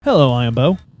Hello, I am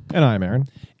Bo, And I'm Aaron.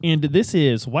 and this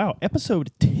is,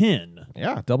 episode 10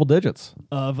 Yeah, double digits.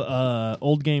 of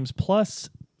Old Games Plus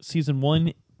Season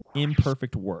 1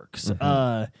 Imperfect Works.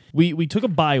 We took a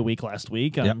bye week last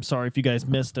week. I'm sorry if you guys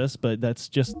missed us, but that's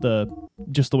just the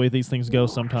way these things go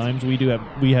sometimes.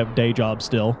 We have day jobs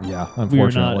still. Yeah,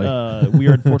 unfortunately. We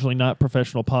are unfortunately not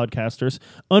professional podcasters.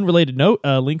 Unrelated note,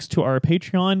 links to our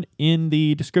Patreon in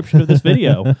the description of this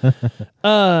video.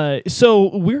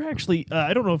 So we're actually,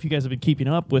 I don't know if you guys have been keeping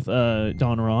up with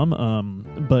Don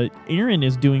Ram, but Aaron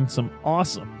is doing some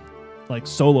awesome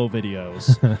solo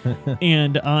videos.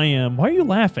 And I am, why are you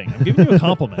laughing? I'm giving you a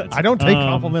compliment. I don't take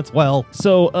compliments well.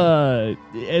 So,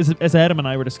 as Adam and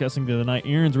I were discussing the other night,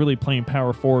 Aaron's really playing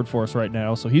power forward for us right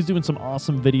now. So he's doing some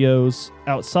awesome videos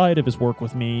outside of his work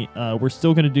with me. We're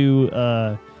still going to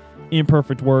do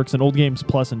Imperfect Works and Old Games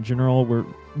Plus in general.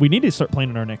 We need to start playing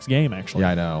in our next game, actually.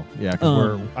 Yeah, I know. Yeah,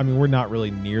 because we're not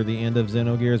really near the end of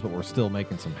Xenogears, but we're still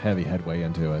making some heavy headway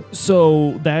into it.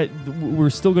 So that we're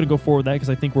still going to go forward with that because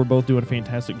I think we're both doing a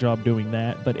fantastic job doing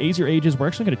that. But Aesir Ages, we're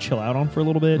actually going to chill out on for a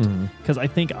little bit because I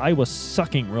think I was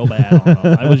sucking real bad on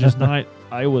them. I was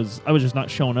just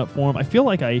not showing up for them. I feel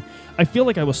like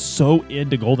I was so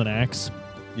into Golden Axe.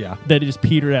 Yeah, that it just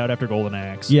petered out after Golden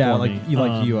Axe. Yeah, for you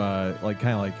me.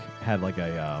 had like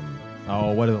a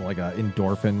what is it, like a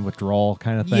endorphin withdrawal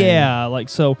kind of thing? Yeah,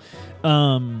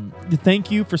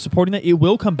 thank you for supporting that. It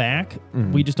will come back.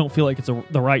 We just don't feel like it's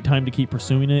the right time to keep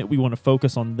pursuing it. We want to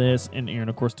focus on this, and Aaron,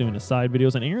 of course, doing his side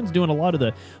videos. And Aaron's doing a lot of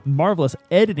the marvelous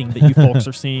editing that you folks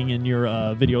are seeing in your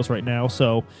videos right now.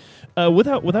 So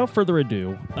without further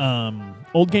ado,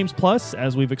 Old Games Plus,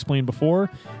 as we've explained before,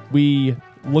 we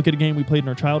look at a game we played in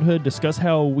our childhood, discuss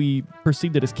how we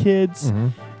perceived it as kids.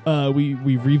 We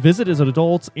revisit as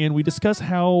adults, and we discuss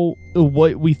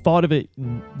what we thought of it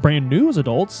brand new as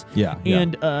adults.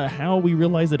 And how we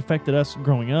realized it affected us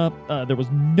growing up. There was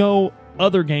no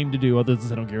other game to do other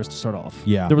than Xenogears to start off.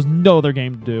 Yeah, there was no other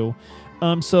game to do.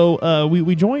 So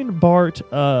we joined Bart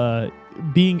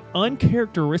being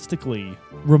uncharacteristically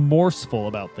remorseful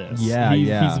about this.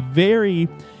 He's very.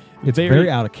 It's very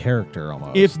out of character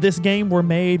almost. If this game were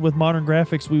made with modern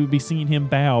graphics, we would be seeing him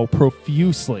bow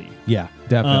profusely. Yeah,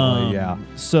 definitely.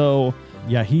 So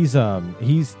yeah, he's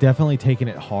definitely taking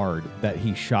it hard that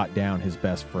he shot down his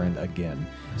best friend again.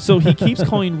 So he keeps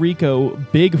calling Rico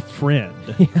Big Friend.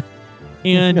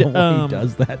 And he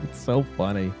does that. It's so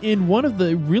funny. In one of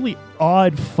the really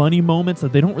odd, funny moments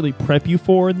that they don't really prep you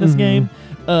for in this game,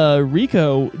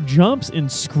 Rico jumps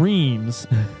and screams,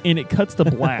 and it cuts to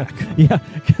black. Yeah,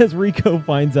 because Rico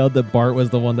finds out that Bart was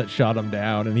the one that shot him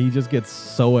down, and he just gets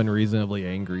so unreasonably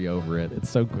angry over it. It's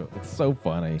so good. It's so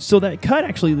funny. So that cut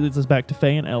actually leads us back to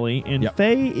Faye and Ellie, and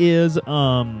Faye is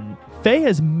Faye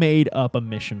has made up a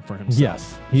mission for himself.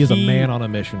 Yes, he is a man on a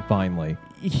mission. Finally,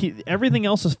 everything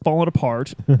else has fallen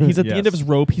apart. He's at the end of his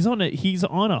rope. He's on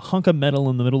a hunk of metal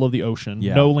in the middle of the ocean.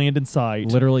 Yeah. No land in sight.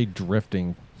 Literally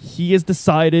drifting. He has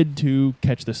decided to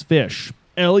catch this fish.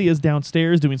 Ellie is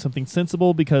downstairs doing something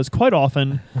sensible because quite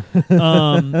often,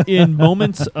 in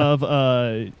moments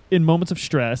of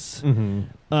stress,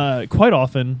 quite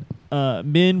often,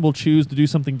 men will choose to do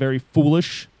something very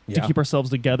foolish to keep ourselves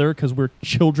together because we're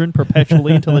children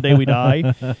perpetually until the day we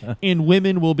die. And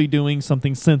women will be doing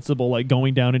something sensible like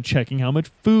going down and checking how much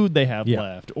food they have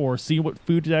left or see what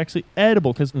food is actually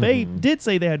edible because Faye did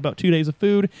say they had about 2 days of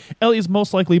food. Ellie is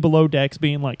most likely below decks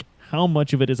being like, how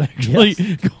much of it is actually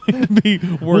going to be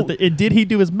worth it? And did he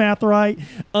do his math right?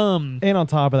 And on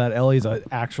top of that, Ellie's an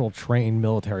actual trained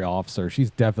military officer.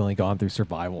 She's definitely gone through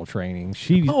survival training.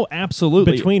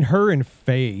 Absolutely. Between her and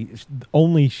Faye,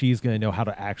 only she's going to know how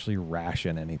to actually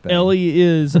ration anything. Ellie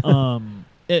is... and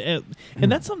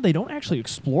that's something they don't actually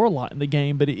explore a lot in the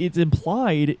game, but it's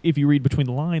implied if you read between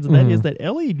the lines, and that is that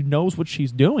Ellie knows what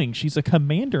she's doing. She's a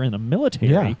commander in the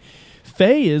military. Yeah.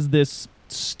 Faye is this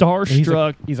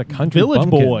starstruck he's a country village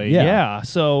bumpkin. boy. Yeah.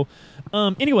 So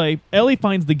anyway, Ellie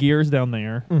finds the gears down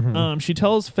there. She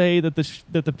tells Faye that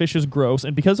the fish is gross,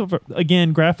 and because of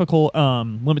again graphical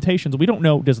limitations, we don't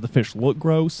know, does the fish look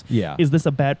gross? Yeah. Is this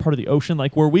a bad part of the ocean?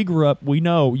 Like where we grew up, we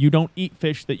know you don't eat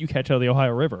fish that you catch out of the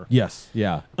Ohio River. Yes.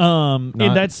 Yeah. And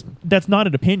that's not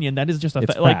an opinion. That is just a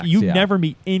fact. Like you never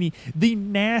meet the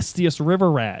nastiest river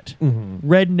rat,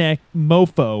 redneck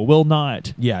mofo will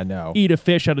not eat a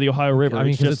fish out of the Ohio River. I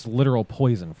mean, because it's literal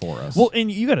poison for us. Well,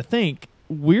 and you got to think,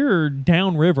 we're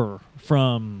downriver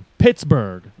from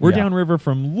Pittsburgh. We're downriver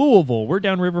from Louisville. We're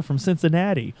downriver from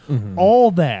Cincinnati. All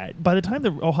that. By the time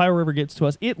the Ohio River gets to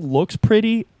us, it looks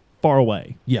pretty far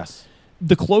away. Yes.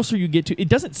 the closer you get to, it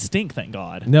doesn't stink, thank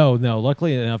God. No.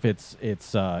 Luckily enough,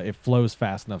 it flows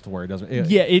fast enough to where it doesn't.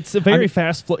 It's a very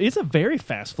fast flow. It's a very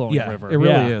fast flowing river. It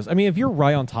really is. I mean, if you're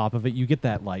right on top of it, you get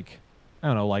that like, I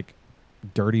don't know, like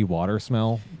dirty water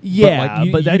smell. Yeah,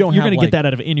 but you're going to get that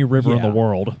out of any river in the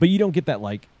world. But you don't get that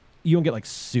like. You don't get like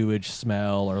sewage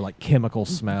smell or like chemical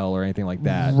smell or anything like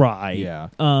that. Right. Yeah.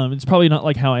 It's probably not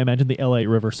like how I imagine the LA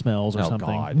River smells or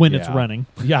something when it's running.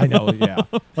 Yeah, I know. Yeah.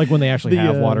 Like when they actually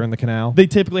have water in the canal. They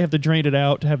typically have to drain it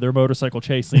out to have their motorcycle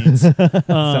chase scenes. Sounds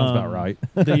about right.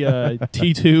 The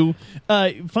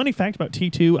T2. Funny fact about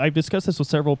T2, I've discussed this with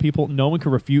several people. No one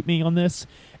can refute me on this.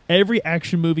 Every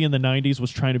action movie in the 90s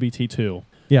was trying to be T2.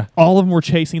 Yeah. All of them were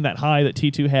chasing that high that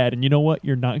T2 had. And you know what?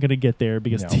 You're not going to get there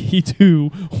because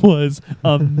T2 was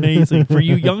amazing. For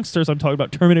you youngsters, I'm talking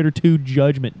about Terminator 2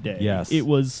 Judgment Day. Yes.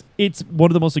 It's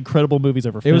one of the most incredible movies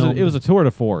ever filmed. It was a tour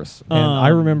de force. And I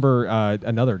remember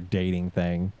another dating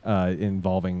thing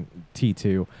involving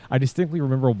T2. I distinctly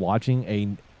remember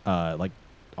watching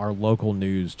our local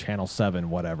news, Channel 7,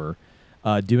 whatever,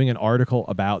 doing an article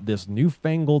about this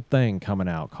newfangled thing coming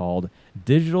out called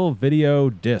digital video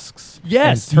discs.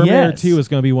 Yes, and Terminator 2 is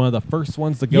going to be one of the first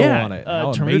ones to go on it.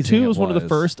 Terminator 2 was one of the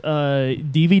first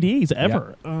DVDs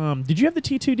ever. Yeah. Did you have the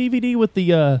T2 DVD with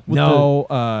the? No.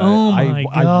 Oh my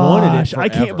gosh! I wanted it forever. I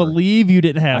can't believe you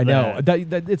didn't have that. I know.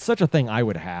 That. It's such a thing I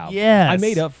would have. Yes. I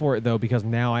made up for it though because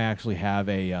now I actually have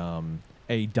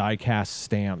a die-cast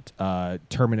stamped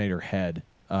Terminator head.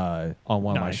 On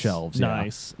one of my shelves.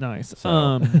 Nice.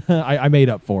 So, I made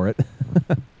up for it.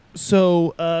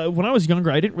 So when I was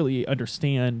younger, I didn't really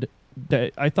understand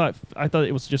that. I thought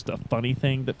it was just a funny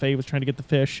thing that Faye was trying to get the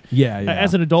fish. Yeah.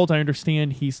 As an adult, I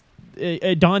understand he's.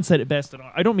 Don said it best. And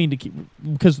I don't mean to keep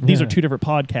because these are two different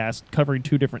podcasts covering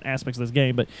two different aspects of this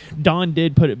game. But Don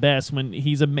did put it best when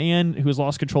he's a man who has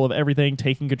lost control of everything,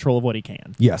 taking control of what he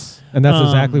can. Yes, and that's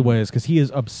exactly what it is because he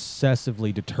is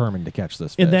obsessively determined to catch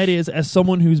this fish. And that is, as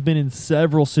someone who's been in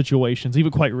several situations,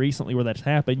 even quite recently where that's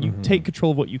happened, you take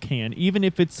control of what you can. Even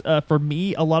if it's for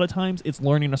me, a lot of times it's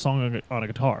learning a song on a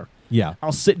guitar. Yeah.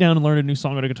 I'll sit down and learn a new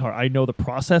song on a guitar. I know the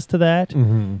process to that.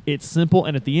 It's simple,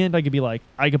 and at the end, I could be like,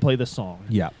 I can play this song.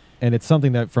 Yeah. And it's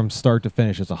something that from start to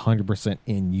finish is 100%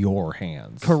 in your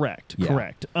hands. Correct. Yeah.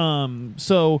 Correct.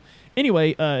 So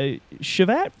anyway,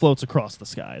 Shevat floats across the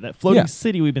sky. That floating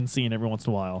city we've been seeing every once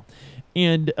in a while.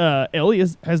 And Ellie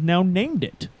has now named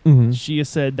it. She has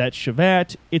said that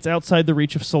Shevat, it's outside the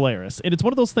reach of Solaris. And it's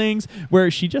one of those things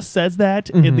where she just says that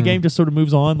and the game just sort of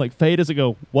moves on. Like, Faye doesn't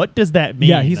go, what does that mean?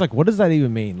 Yeah, he's like, what does that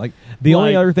even mean? Like, the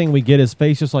only other thing we get is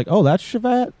Faye's just like, oh, that's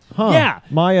Shevat? Huh. Yeah.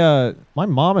 My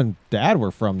mom and dad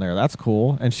were from there. That's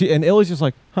cool. And Ellie's just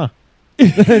like, huh.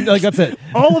 Like, that's it.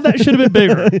 All of that should have been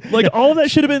bigger. Like, all of that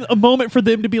should have been a moment for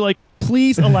them to be like,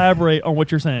 please elaborate on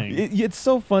what you're saying. It's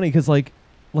so funny because, like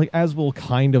as we'll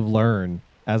kind of learn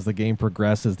as the game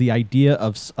progresses, the idea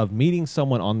of meeting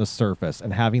someone on the surface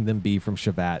and having them be from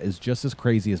Shevat is just as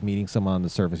crazy as meeting someone on the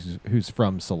surface who's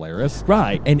from Solaris.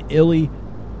 Right. And Ellie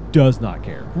does not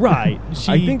care. Right.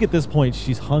 I think at this point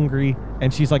she's hungry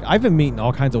and she's like, I've been meeting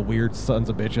all kinds of weird sons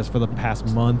of bitches for the past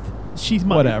month. She's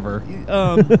whatever.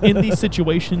 In these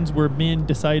situations where men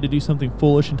decide to do something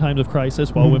foolish in times of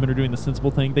crisis while women are doing the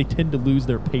sensible thing, they tend to lose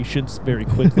their patience very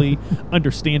quickly,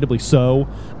 understandably so.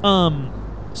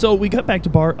 So we got back to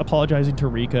Bart apologizing to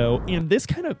Rico, and this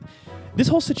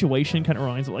whole situation kind of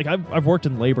reminds me, like, I've worked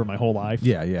in labor my whole life.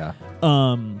 Yeah.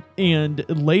 And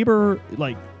labor,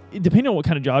 like, depending on what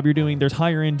kind of job you're doing, there's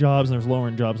higher end jobs and there's lower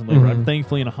end jobs in labor. I'm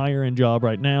thankfully in a higher end job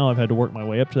right now. I've had to work my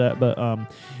way up to that. But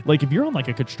like if you're on like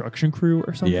a construction crew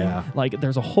or something, like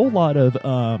there's a whole lot of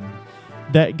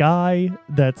that guy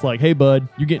that's like, hey bud,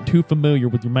 you're getting too familiar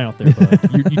with your mouth there,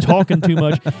 bud. You're talking too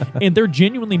much. And they're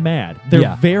genuinely mad.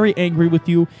 They're very angry with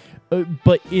you.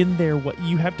 But in their way,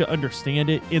 you have to understand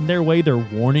it. In their way, they're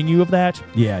warning you of that.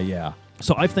 Yeah.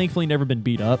 So I've thankfully never been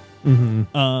beat up,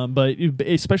 but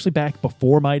especially back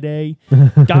before my day,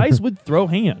 guys would throw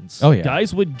hands. Oh yeah,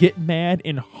 guys would get mad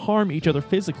and harm each other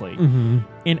physically,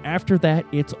 and after that,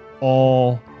 it's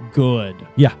all good.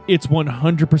 Yeah, it's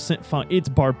 100% fun. It's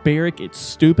barbaric. It's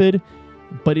stupid,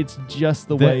 but it's just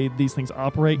the way these things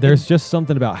operate. There's just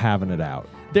something about having it out.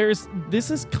 This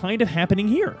is kind of happening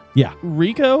here. Yeah,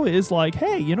 Rico is like,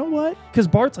 hey, you know what? Because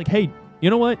Bart's like, hey,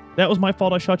 you know what? That was my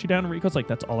fault. I shot you down. And Rico's like,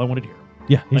 that's all I wanted to hear.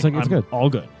 Yeah, he's like it's I'm good. All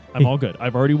good. I'm all good.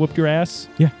 I've already whooped your ass.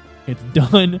 Yeah. It's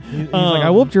done. He's like, I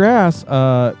whooped your ass.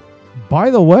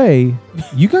 By the way,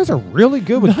 you guys are really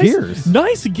good with gears.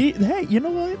 Nice. Hey, you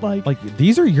know what? Like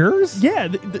these are yours? Yeah,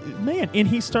 man. And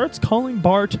he starts calling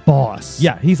Bart boss.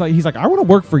 Yeah, he's like, I want to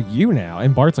work for you now.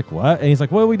 And Bart's like, what? And he's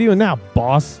like, what are we doing now,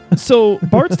 boss? So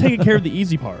Bart's taking care of the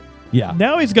easy part. Yeah.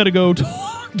 Now he's got to go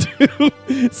talk to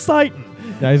Citan.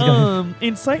 Now he's gonna,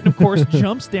 And Citan, of course,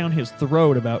 jumps down his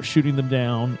throat about shooting them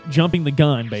down, jumping the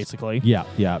gun, basically. yeah.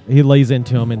 He lays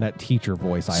into him in that teacher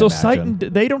voice, I So imagine.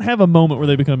 Citan, they don't have a moment where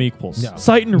they become equals. No.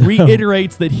 Citan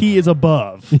reiterates that he is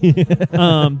above,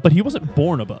 but he wasn't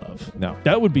born above. No.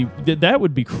 That would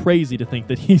be crazy to think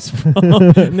that he's from.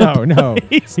 No.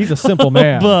 He's a simple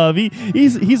man. Above.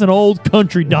 He's an old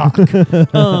country doc. Just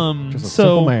a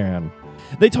simple man.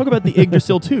 They talk about the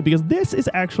Yggdrasil too, because this is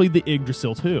actually the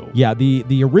Yggdrasil too. Yeah,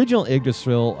 the original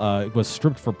Yggdrasil was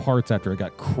stripped for parts after it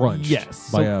got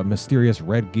crunched by a mysterious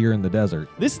red gear in the desert.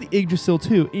 This is the Yggdrasil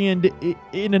too, and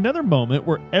in another moment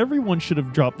where everyone should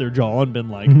have dropped their jaw and been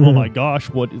like, "Oh my gosh,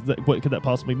 what is that? What could that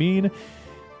possibly mean?"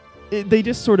 They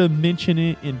just sort of mention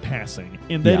it in passing,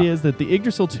 and that is that the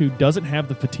Yggdrasil 2 doesn't have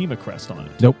the Fatima crest on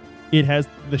it. Nope. It has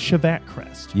the Shavat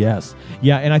crest. Yes.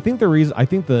 Yeah, and I think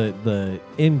the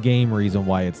in-game reason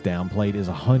why it's downplayed is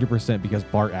 100% because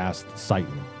Bart asked Citan.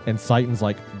 And Citan's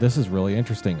like, this is really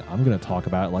interesting. I'm going to talk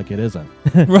about it like it isn't.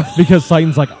 Because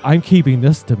Citan's like, I'm keeping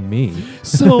this to me.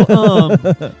 So,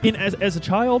 as a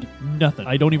child, nothing.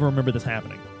 I don't even remember this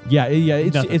happening. Yeah.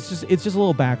 It's just a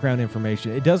little background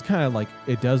information. It does kind of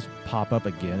it does pop up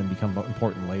again and become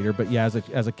important later. But yeah,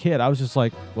 as a kid, I was just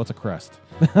like, what's a crest?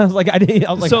 I was like, okay,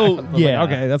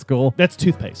 that's cool. That's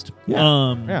toothpaste.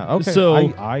 Yeah. Okay. So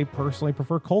I personally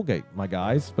prefer Colgate, my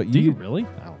guys. But do you really?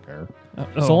 I don't care.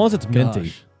 So long as it's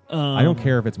minty. I don't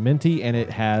care if it's minty and it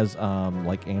has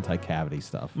anti-cavity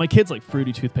stuff. My kids like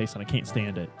fruity toothpaste and I can't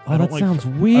stand it. Oh, I don't that like sounds I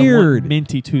want weird.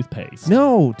 minty toothpaste.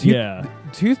 No. Yeah.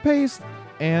 Toothpaste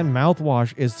and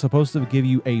mouthwash is supposed to give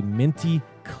you a minty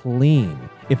clean.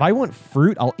 If I want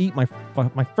fruit, I'll eat my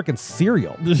freaking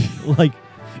cereal.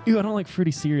 Ew, I don't like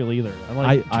fruity cereal either. I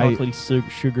like chocolatey,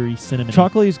 sugary, cinnamon.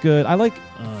 Chocolate is good. I like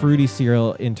fruity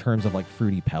cereal in terms of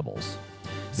fruity pebbles.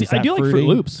 See, I do like Fruit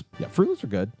Loops. Yeah, Fruit Loops are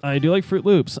good. I do like Fruit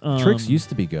Loops. Trix used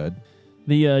to be good.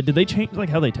 Did they change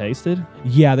how they tasted?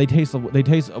 Yeah, they taste.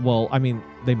 Well, I mean,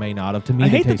 they may not have. To me, I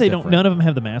hate that they different. don't. None of them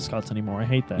have the mascots anymore. I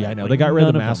hate that. Yeah, I know they got rid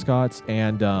of the mascots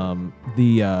and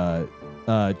the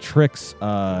Trix.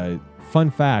 Fun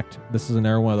fact: this is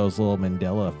another one of those little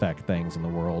Mandela effect things in the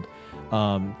world.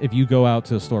 If you go out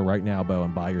to the store right now, Bo,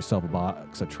 and buy yourself a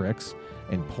box of Trix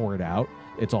and pour it out,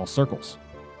 it's all circles.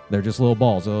 They're just little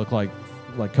balls. They look like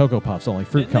Cocoa Puffs, only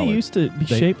fruit colored. They used to be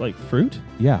shaped like fruit?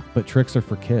 Yeah, but Trix are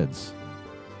for kids.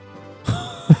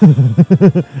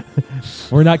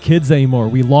 We're not kids anymore.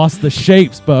 We lost the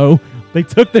shapes, Bo. They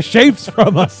took the shapes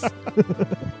from us.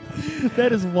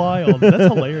 That is wild.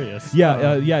 That's hilarious.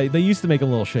 Yeah, they used to make them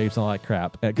little shapes and all that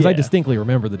crap. Because I distinctly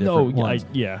remember the different ones.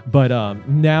 But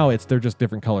now they're just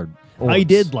different colored orbs. I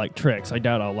did like Trix. I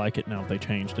doubt I'll like it now if they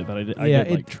changed it, but I did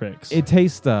like Trix. It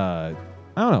tastes, I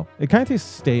don't know. It kind of tastes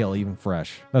stale, even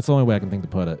fresh. That's the only way I can think to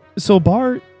put it. So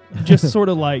Bart just sort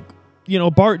of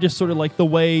the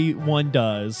way one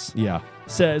does. Yeah.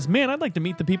 Says, man, I'd like to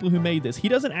meet the people who made this. He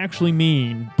doesn't actually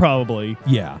mean, probably,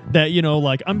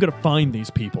 that, I'm going to find these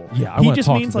people. Yeah, he just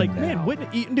means, man,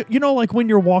 when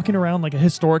you're walking around, a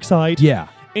historic site. Yeah.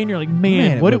 And you're like,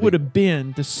 man what it would have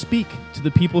been to speak to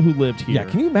the people who lived here. Yeah,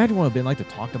 can you imagine what it would have been like to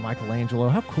talk to Michelangelo?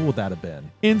 How cool would that have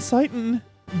been? And Citan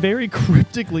very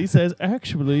cryptically says,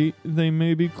 actually, they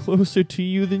may be closer to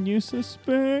you than you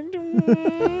suspect.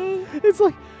 It's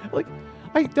like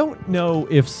I don't know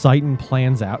if Citan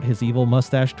plans out his evil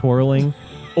mustache twirling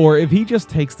or if he just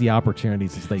takes the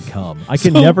opportunities as they come. I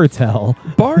can never tell.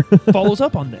 Bart follows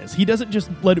up on this. He doesn't just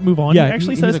let it move on. Yeah, he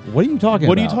actually says, like, what are you talking about?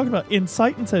 What are you talking about? And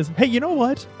Citan says, hey, you know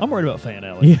what? I'm worried about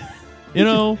Fanelli.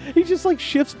 Yeah. He just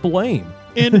shifts blame.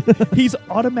 And he's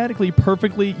automatically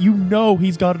perfectly,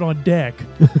 he's got it on deck.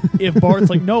 If Bart's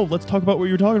like, no, let's talk about what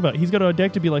you're talking about. He's got it on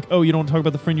deck to be like, oh, you don't want to talk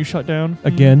about the friend you shut down?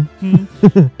 Again?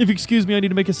 If you excuse me, I need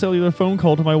to make a cellular phone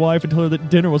call to my wife and tell her that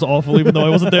dinner was awful even though I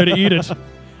wasn't there to eat it.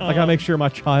 I gotta make sure my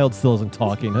child still isn't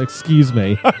talking. Excuse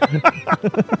me.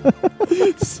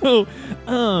 So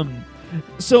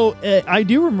I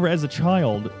do remember as a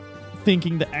child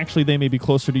thinking that actually they may be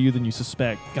closer to you than you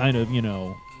suspect. Kind of,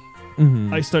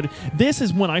 Mm-hmm. This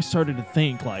is when I started to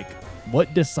think,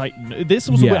 what does Citan... This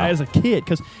was as a kid,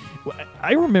 because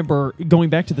I remember going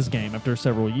back to this game after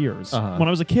several years. When I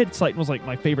was a kid, Citan was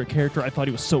my favorite character. I thought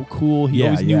he was so cool. He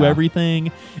always knew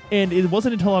everything. And it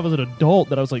wasn't until I was an adult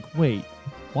that I was like, wait,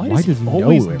 why does he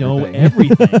always know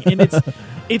everything? And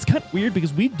it's kind of weird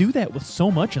because we do that with so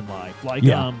much in life.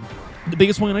 The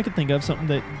biggest one I could think of, something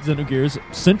that Xenogears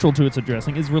central to its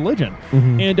addressing, is religion.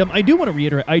 Mm-hmm. And I do want to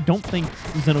reiterate, I don't think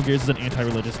Xenogears is an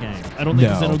anti-religious game. I don't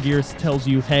think Xenogears tells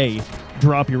you, hey,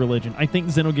 drop your religion. I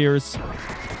think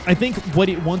what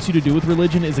it wants you to do with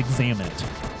religion is examine it.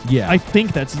 Yeah. I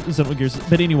think that's Xenogears.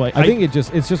 But anyway, I think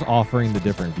it's just offering the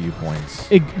different viewpoints.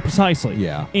 Precisely.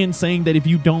 Yeah. And saying that if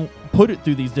you don't put it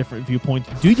through these different viewpoints,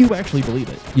 do you actually believe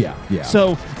it? Yeah. Yeah.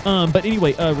 So, but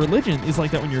anyway, religion is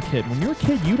like that when you're a kid. When you're a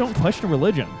kid, you don't question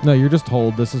religion. No, you're just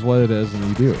told this is what it is, and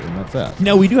you do it, and that's it.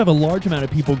 Now, we do have a large amount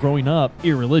of people growing up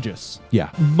irreligious.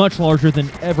 Yeah. Much larger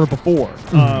than ever before.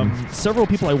 Several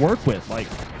people I work with, like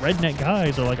redneck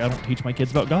guys, are like, I don't teach my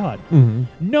kids about God.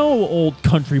 No old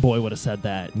country boy would have said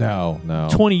that. No.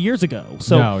 20 years ago.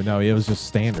 So no, it was just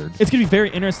standard. it's going to be very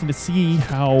interesting to see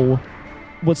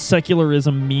what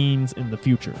secularism means in the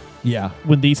future. Yeah.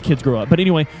 When these kids grow up. But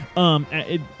anyway,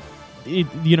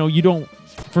 you don't,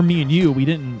 for me and you, we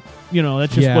didn't,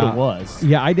 that's just what it was.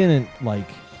 Yeah, I didn't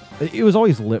it was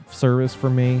always lip service for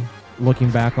me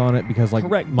looking back on it because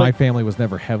Correct, my family was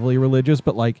never heavily religious,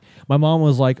 but my mom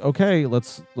was like, okay,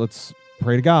 let's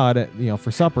pray to God, for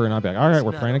supper, and I'd be like, all right,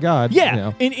 we're praying to God.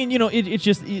 Yeah. And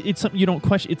it's something you don't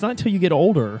question. It's not until you get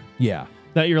older Yeah.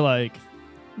 that you're like,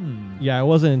 Yeah, it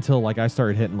wasn't until I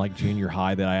started hitting junior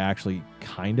high that I actually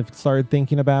kind of started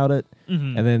thinking about it.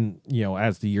 And then,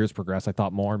 as the years progressed, I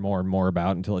thought more and more and more about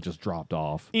it until it just dropped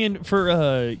off. And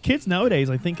for kids nowadays,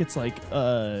 I think it's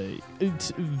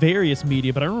it's various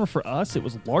media, but I remember for us, it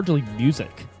was largely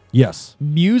music. Yes.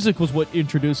 Music was what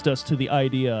introduced us to the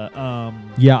idea.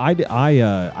 Yeah,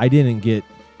 I didn't get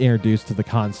introduced to the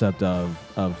concept of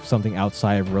something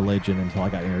outside of religion until I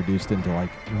got introduced into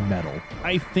metal.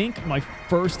 I think my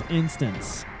first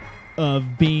instance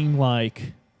of being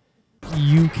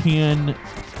you can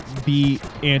be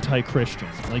anti-Christian,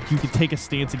 you could take a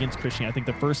stance against Christianity. I think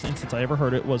the first instance I ever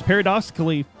heard it was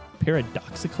paradoxically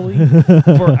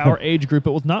for our age group,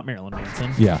 it was not Marilyn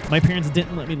Manson. Yeah. My parents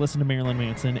didn't let me listen to Marilyn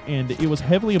Manson, and it was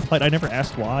heavily implied. I never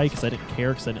asked why because I didn't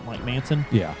care because I didn't like Manson.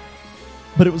 Yeah.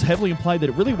 But it was heavily implied that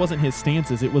it really wasn't his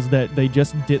stances. It was that they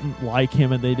just didn't like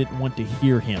him and they didn't want to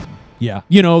hear him. Yeah.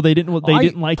 They didn't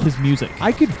like his music.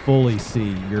 I could fully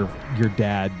see your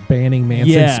dad banning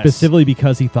Manson Yes. specifically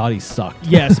because he thought he sucked.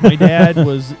 Yes, my dad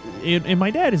was, and my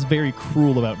dad is very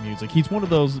cruel about music. He's one of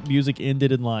those music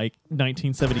ended in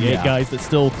 1978 guys that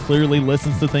still clearly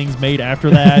listens to things made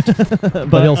after that.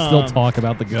 but he'll still talk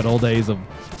about the good old days of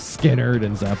Skynyrd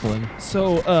and Zeppelin.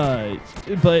 So,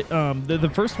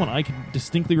 the first one I can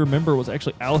distinctly remember was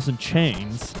actually Alice in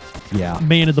Chains. Yeah.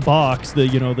 Man in the Box, when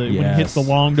he hits the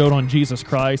long note on Jesus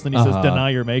Christ, then he says, "Deny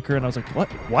your maker," and I was like, "What?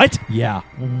 What? Yeah.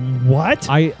 What?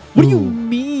 What do you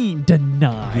mean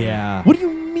deny? Yeah. What do you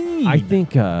mean?" I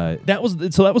think that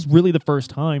was really the first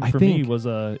time for me was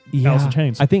Alice in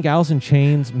Chains. I think Alice in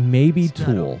Chains, maybe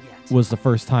Tool, was the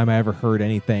first time I ever heard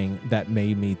anything that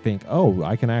made me think, oh,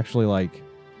 I can actually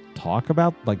talk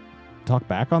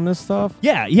back on this stuff.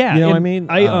 Yeah. You know what I mean?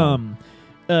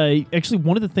 Actually,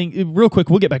 one of the things, real quick,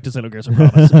 we'll get back to Xenogears, I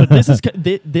promise. But this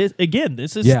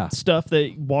is stuff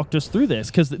that walked us through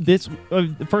this, because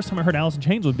the first time I heard Alice in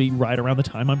Chains would be right around the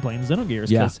time I'm playing Xenogears,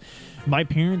 because my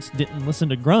parents didn't listen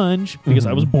to grunge because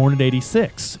I was born in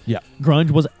 '86. Yeah,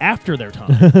 grunge was after their time.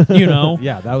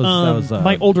 Yeah, that was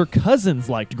my older cousins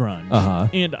liked grunge,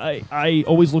 and I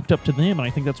always looked up to them, and I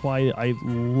think that's why I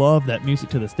love that music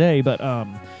to this day. But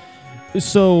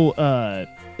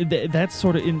that's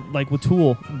sort of in with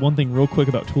Tool. One thing real quick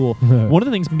about Tool. One of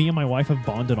the things me and my wife have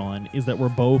bonded on is that we're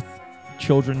both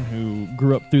children who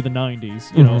grew up through the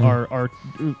 90s. Our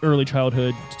early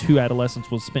childhood to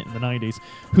adolescence was spent in the 90s,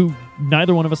 who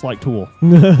neither one of us like Tool.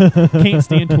 Can't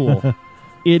stand Tool.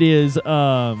 It is,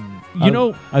 I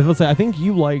was going to say, I think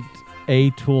you liked a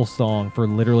Tool song for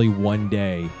literally one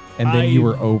day, and then you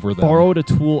were over them.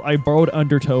 I borrowed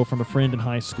Undertow from a friend in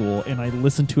high school, and I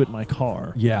listened to it in my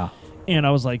car. Yeah. And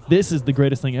I was like, this is the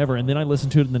greatest thing ever. And then I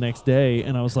listened to it the next day,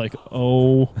 and I was like,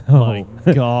 oh my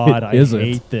God, I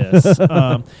hate this.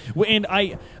 And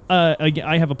I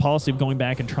have a policy of going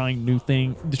back and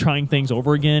trying things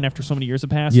over again after so many years have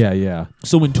passed. Yeah, yeah.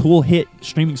 So when Tool hit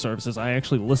streaming services, I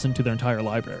actually listened to their entire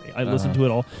library. I listened to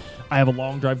it all. I have a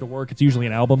long drive to work. It's usually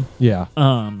an album. Yeah.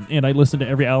 And I listen to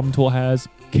every album Tool has.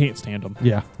 Can't stand them.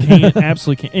 Yeah.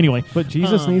 Absolutely can't. Anyway. But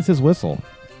Jesus needs his whistle.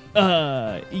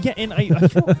 Yeah, and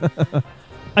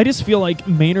I just feel like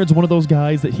Maynard's one of those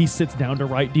guys that he sits down to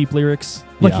write deep lyrics.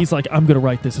 He's like, I'm gonna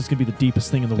write this. It's gonna be the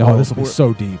deepest thing in the world. Oh, this will be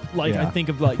so deep. I think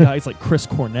of guys like Chris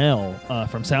Cornell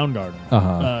from Soundgarden,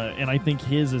 and I think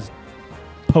his is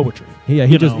poetry. Yeah,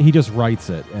 he just writes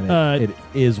it, and it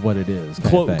is what it is.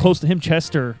 Close to him,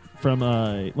 Chester from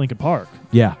Linkin Park.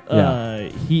 Yeah.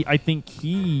 I think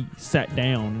he sat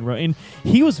down and wrote, and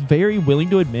he was very willing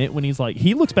to admit when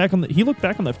he looked back on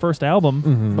that first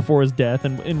album before his death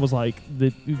and was like,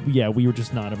 we were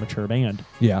just not a mature band.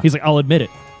 Yeah. He's like, I'll admit it.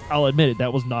 I'll admit it,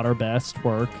 that was not our best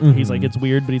work. Mm-hmm. He's like, it's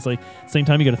weird, but he's like, at the same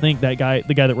time, you got to think the guy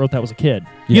that wrote that was a kid.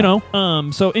 Yeah. You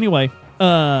know? So anyway,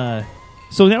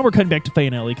 so now we're cutting back to Faye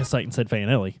and Ellie because Citan said Faye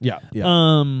and Ellie. Yeah.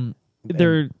 Yeah.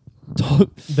 They're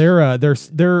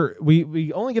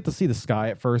we only get to see the sky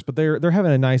at first, but they're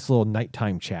having a nice little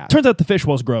nighttime chat. turns out the fish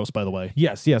was gross, by the way.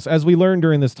 Yes. As we learned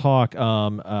during this talk,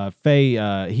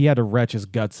 Faye he had to retch his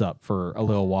guts up for a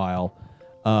little while,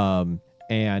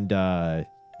 and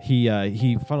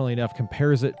he funnily enough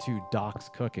compares it to Doc's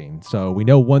cooking. So we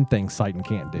know one thing Citan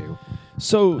can't do.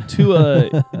 So to a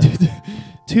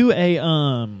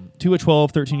to a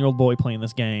 12, 13-year-old boy playing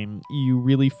this game, you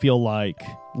really feel like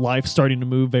life's starting to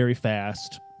move very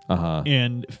fast. Uh-huh.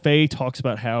 And Faye talks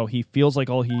about how he feels like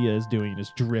all he is doing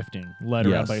is drifting, led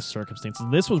around Yes. by his circumstances.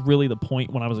 And this was really the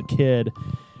point when I was a kid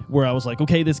where I was like,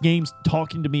 okay, this game's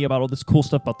talking to me about all this cool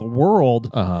stuff about the world,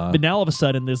 Uh-huh. but now all of a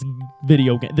sudden this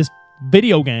video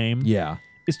game Yeah.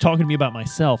 is talking to me about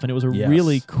myself. And it was a Yes.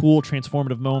 really cool,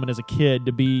 transformative moment as a kid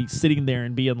to be sitting there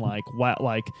and being like, wow,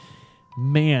 like,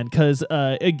 man, because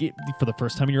for the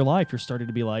first time in your life, you're starting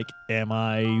to be like, am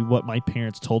I what my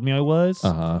parents told me I was?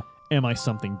 Uh-huh. Am I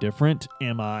something different?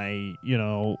 Am I,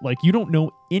 like you don't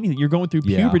know anything. You're going through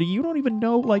Yeah. puberty. You don't even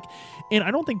know, like, and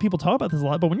I don't think people talk about this a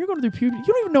lot, but when you're going through puberty,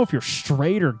 you don't even know if you're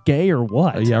straight or gay or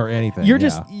what. Yeah, or anything. You're yeah.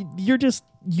 just,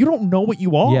 you don't know what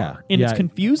you are. Yeah. And Yeah. it's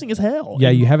confusing as hell. Yeah,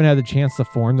 And- you haven't had the chance to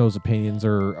form those opinions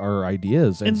or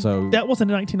ideas, and so that wasn't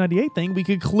a 1998 thing. We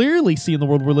could clearly see in the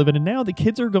world we're living in now that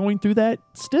kids are going through that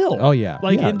still. Oh yeah,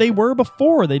 yeah. And they were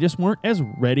before. They just weren't as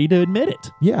ready to admit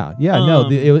it. Yeah.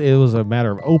 It was a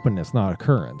matter of openness, not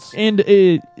occurrence. And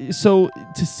so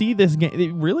to see this game,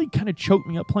 it really kind of choked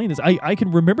me up playing this. I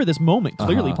can remember this moment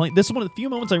clearly Uh-huh. playing. This is one of the few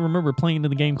moments I remember playing in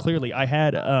the game clearly. I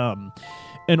had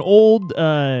an old,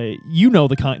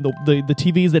 the kind, the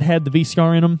TVs that had the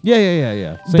VCR in them.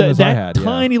 Yeah. Same as I That had.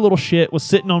 tiny little shit was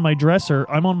sitting on my dresser.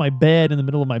 I'm on my bed in the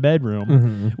middle of my bedroom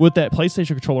Mhm. with that PlayStation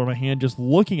controller in my hand, just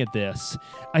looking at this.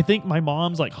 I think my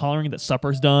mom's like hollering that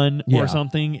supper's done Yeah. or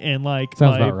something, and like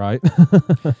Sounds about right.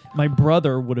 my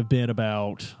brother would have been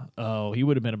about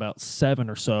 7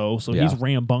 or so. So Yeah. he's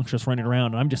rambunctious running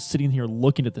around, and I'm just sitting here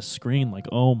looking at the screen like,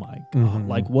 oh my god, Mhm.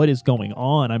 like what is going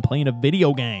on? I'm playing a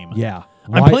video game. Yeah.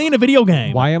 I'm playing a video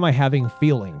game. Why am I having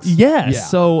feelings? Yes. Yeah.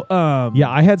 So Yeah,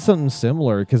 I had something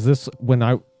similar because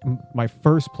my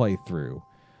first playthrough,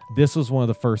 this was one of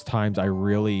the first times I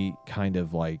really kind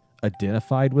of like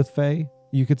identified with Faye,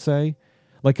 you could say.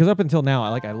 Like, because up until now,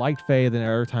 I liked Faye, then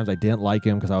there are times I didn't like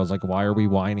him because I was like, why are we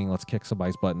whining? Let's kick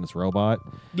somebody's butt in this robot.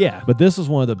 yeah. But this was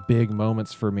one of the big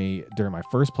moments for me during my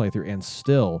first playthrough, and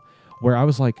still, where I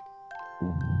was like,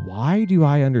 why do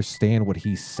I understand what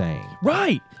he's saying?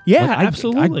 Right. Yeah, Like,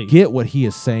 absolutely. I get what he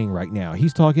is saying right now.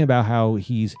 He's talking about how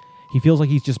he feels like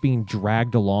he's just being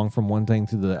dragged along from one thing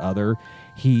to the other.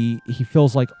 He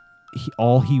feels like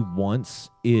all he wants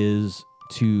is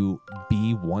to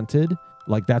be wanted.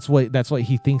 Like that's what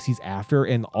he thinks he's after,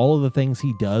 and all of the things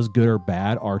he does, good or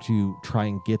bad, are to try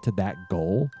and get to that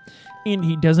goal. And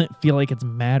he doesn't feel like it's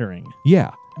mattering.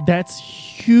 Yeah. That's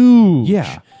huge.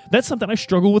 Yeah. That's something I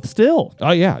struggle with still.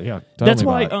 Oh yeah. Tell That's me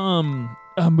why about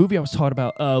it. a movie I was taught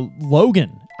about,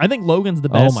 Logan. I think Logan's the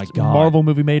best my God. Marvel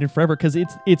movie made in forever because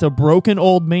it's a broken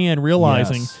old man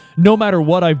realizing Yes. no matter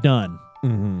what I've done,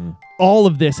 Mhm. all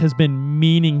of this has been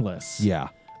meaningless. Yeah.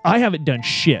 I haven't done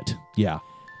shit, Yeah.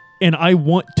 and I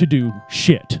want to do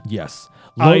shit. Yes.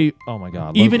 Oh my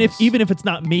God. Even Logan's- if it's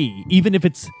not me, even if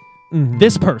it's Mhm.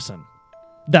 this person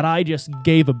that I just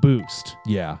gave a boost,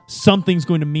 Yeah. something's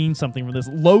going to mean something from this.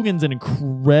 Logan's an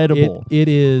incredible. It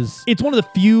is It's one of the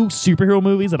few superhero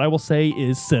movies that I will say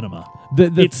is cinema. the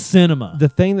It's cinema. the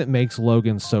thing that makes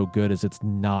Logan so good is it's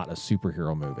not a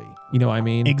superhero movie. You know what I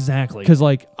mean? Exactly. Because I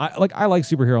like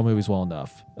superhero movies well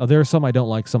enough. There are some I don't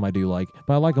like, some I do like,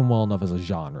 but I like them well enough as a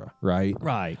genre, right?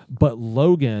 Right. But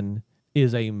Logan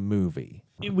is a movie.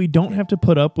 And we don't have to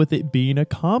put up with it being a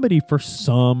comedy for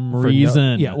some For no-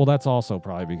 reason. yeah, well, that's also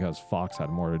probably because Fox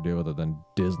had more to do with it than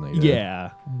Disney did. Yeah.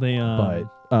 They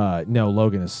But no,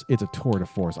 Logan it's a tour de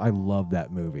force. I love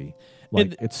that movie. Like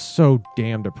And- it's so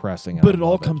damn depressing. and but I it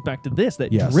all love comes back to this,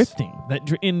 that Yes. drifting.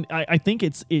 And I think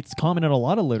it's common in a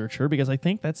lot of literature because I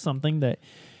think that's something that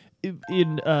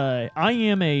I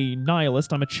am a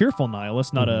nihilist. I'm a cheerful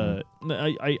nihilist, not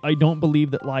I don't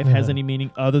believe that life has any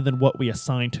meaning other than what we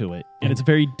assign to it. And it's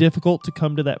very difficult to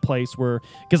come to that place where,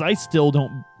 because I still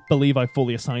don't believe I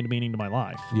fully assigned meaning to my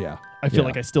life. Yeah. I feel Yeah.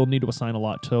 like I still need to assign a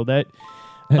lot to that.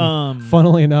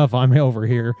 Funnily enough, I'm over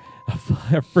here, a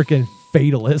freaking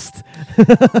fatalist.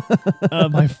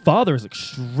 My father is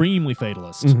extremely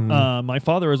fatalist. My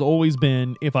father has always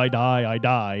been, if I die, I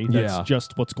die. That's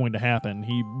just what's going to happen.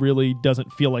 He really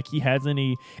doesn't feel like he has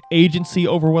any agency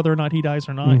over whether or not he dies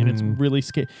or not, and it's really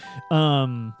scary.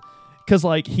 Because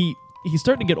like he's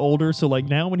starting to get older, so like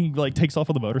now when he like takes off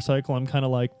on the motorcycle, I'm kind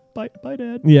of like, bye,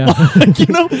 Dad. Yeah, you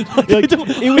know,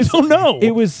 I don't know.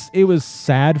 It was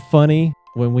sad funny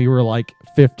when we were like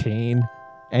 15.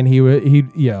 And he'd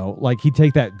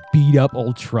take that beat up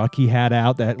old truck he had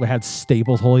out that had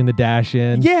staples holding the dash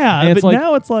in. Yeah, and but like,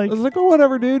 now it's like, oh,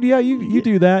 whatever, dude. Yeah, you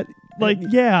do that. Like,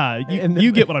 yeah,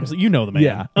 you get what I'm saying. You know the man.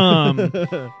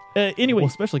 Yeah. Anyway, well,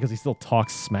 especially because he still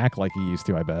talks smack like he used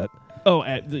to, I bet. Oh,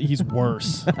 he's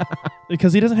worse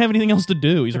because he doesn't have anything else to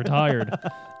do. He's retired.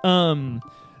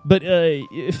 But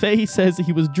Faye says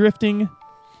he was drifting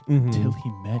till he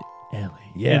met Ellie.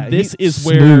 Yeah, and this is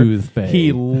where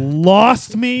he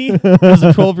lost me as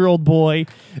a 12-year-old boy,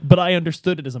 but I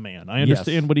understood it as a man. I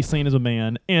understand what he's saying as a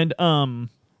man, and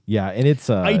yeah, and it's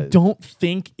I don't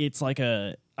think it's like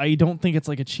a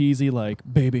cheesy like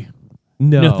baby.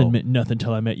 No, nothing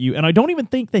till I met you, and I don't even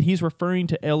think that he's referring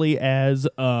to Ellie as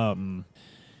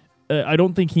I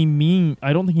don't think he's meaning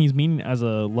as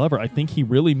a lover. I think he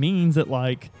really means that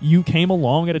like you came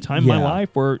along at a time in my life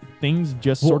where things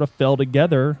just sort of fell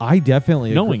together. I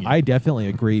definitely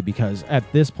agree because at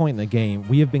this point in the game,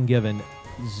 we have been given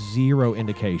zero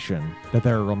indication that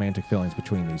there are romantic feelings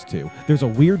between these two. There's a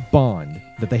weird bond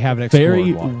that they haven't explored.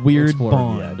 Very weird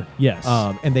bond. Yet. Yes.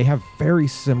 And they have very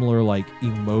similar like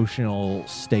emotional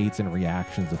states and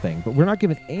reactions to things, but we're not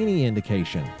given any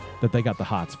indication that they got the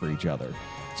hots for each other.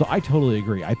 So I totally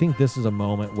agree. I think this is a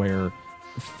moment where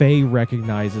Faye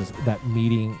recognizes that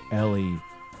meeting Ellie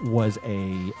was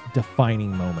a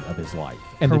defining moment of his life.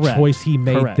 And the choice he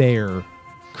made there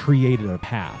created a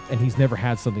path, and he's never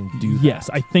had something do that. Yes,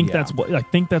 I think that's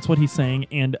what he's saying.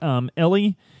 And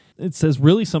Ellie, it says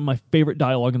really some of my favorite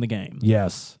dialogue in the game.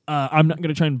 Yes. I'm not going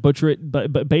to try and butcher it,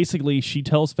 but basically she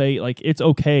tells Faye like it's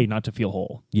okay not to feel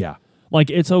whole. Yeah. Like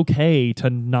it's okay to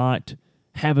not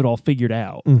have it all figured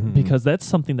out because that's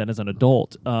something that as an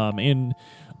adult and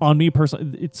on me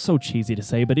personally, it's so cheesy to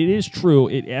say, but it is true.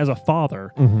 As a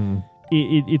father,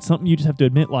 it's something you just have to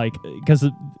admit, like,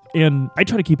 and I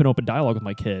try to keep an open dialogue with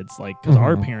my kids, like, because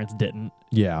our parents didn't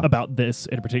about this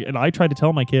in particular. And I try to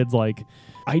tell my kids, like,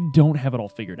 I don't have it all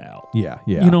figured out. Yeah.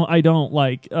 You know, I don't,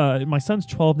 like, my son's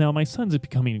 12 now. My son's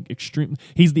becoming extreme.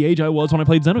 He's the age I was when I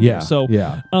played Xenogears. So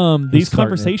these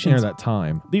conversations, that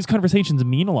time. These conversations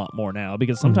mean a lot more now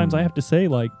because sometimes I have to say,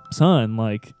 like, son,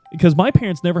 like, because my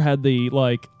parents never had the,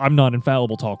 like, I'm not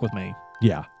infallible talk with me.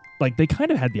 Yeah. Like, they kind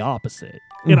of had the opposite.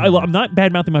 And I'm not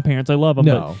bad-mouthing my parents. I love them.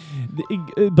 No.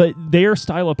 But their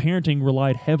style of parenting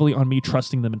relied heavily on me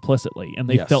trusting them implicitly. And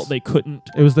they felt they couldn't.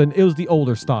 It was the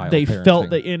older style. They of parenting. felt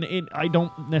that, and I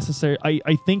don't necessarily.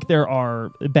 I think there are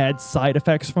bad side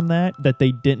effects from that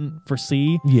they didn't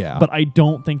foresee. Yeah. But I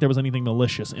don't think there was anything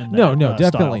malicious in that. No,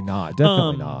 definitely style. not.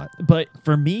 Definitely not. But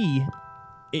for me,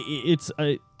 it's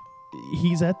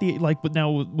he's at the, like, but now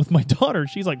with my daughter,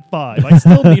 she's like 5. I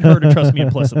still need her to trust me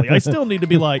implicitly. I still need to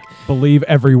be like, believe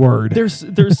every word.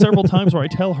 There's several times where I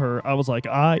tell her, I was like,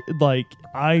 I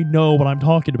know what I'm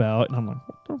talking about, and I'm like,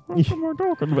 what the fuck am I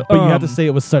talking about? But you have to say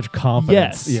it with such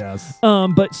confidence. Yes.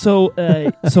 But so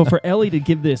for Ellie to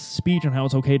give this speech on how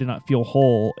it's okay to not feel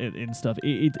whole and stuff,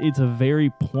 it's a very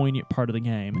poignant part of the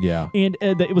game. Yeah. And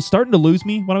it was starting to lose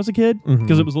me when I was a kid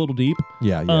because it was a little deep.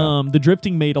 Yeah. The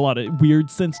drifting made a lot of weird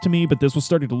sense to me, but this was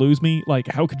starting to lose me. Like,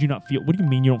 how could you not feel? What do you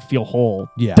mean you don't feel whole?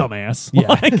 Yeah. Dumbass. Yeah.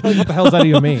 Like, what the hell does that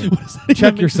even mean?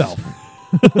 Check yourself.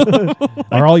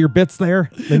 Are all your bits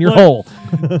there? Then you're whole.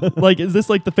 Like, is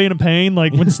this like the Phantom Pain?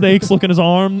 Like when Snake's looking his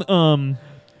arm?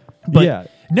 But yeah.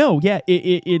 No, yeah,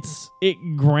 it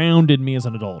grounded me as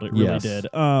an adult. It really did.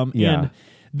 And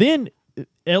then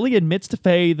Ellie admits to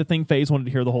Faye the thing Faye's wanted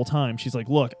to hear the whole time. She's like,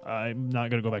 "Look, I'm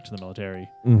not going to go back to the military.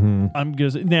 I'm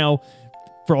gonna now."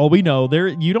 For all we know,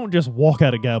 you don't just walk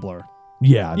out of Gabler.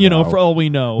 Yeah, you know, for all we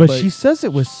know. But she says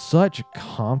it with such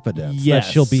confidence that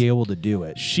she'll be able to do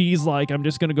it. She's like, I'm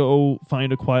just going to go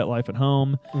find a quiet life at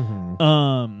home.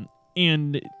 And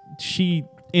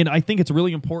I think it's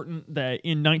really important that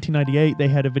in 1998 they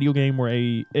had a video game where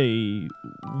a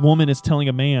woman is telling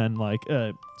a man, like,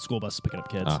 school bus is picking up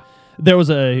kids. There was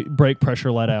a brake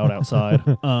pressure let out outside.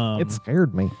 It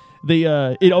scared me.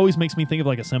 It always makes me think of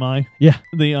like a semi. Yeah.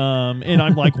 And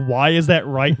I'm like, why is that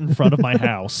right in front of my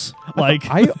house? Like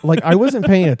I wasn't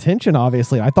paying attention.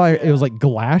 Obviously, I thought it was like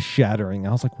glass shattering.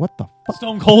 I was like, what the fuck?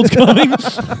 Stone Cold's coming.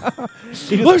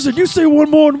 Listen, you say one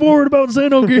more word about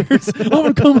Xenogears, I'm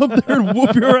gonna come up there and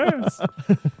whoop your ass.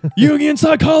 Jungian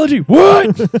psychology,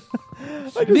 what?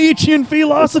 Nietzschean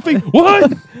philosophy,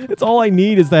 what? It's all I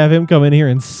need is to have him come in here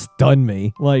and stun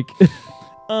me, like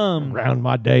round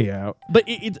my day out. But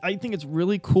I think it's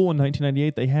really cool in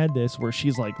 1998 they had this where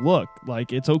she's like, look,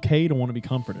 like it's okay to want to be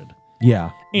comforted.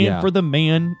 Yeah. And for the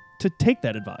man to take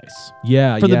that advice.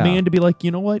 Yeah. For the man to be like, you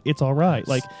know what, it's all right.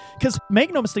 Like, because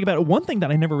make no mistake about it, one thing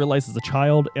that I never realized as a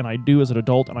child and I do as an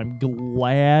adult, and I'm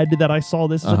glad that I saw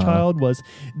this as a child, was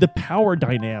the power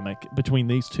dynamic between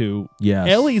these two. Yes.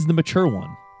 Ellie's the mature one.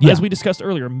 Yeah. As we discussed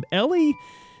earlier, Ellie,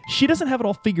 she doesn't have it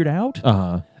all figured out,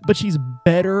 but she's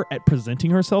better at presenting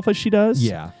herself as she does.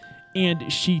 Yeah.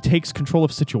 And she takes control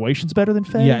of situations better than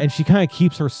Faye. Yeah, and she kind of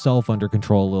keeps herself under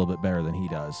control a little bit better than he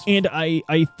does. And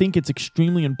I think it's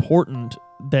extremely important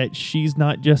that she's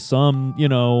not just some,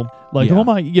 oh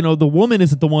my, the woman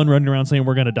isn't the one running around saying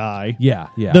we're going to die. Yeah,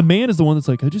 yeah. The man is the one that's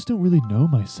like, I just don't really know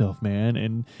myself, man.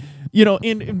 And,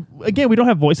 and again, we don't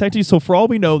have voice acting, so for all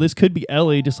we know, this could be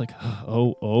Ellie just like,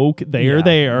 they're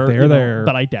there.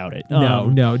 But I doubt it.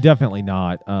 No, definitely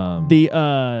not.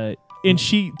 And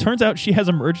she turns out she has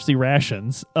emergency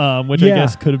rations, which I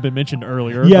guess could have been mentioned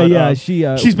earlier. Yeah, but,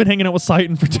 yeah. She's been hanging out with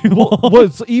Citan for too long.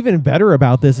 What's even better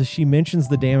about this is she mentions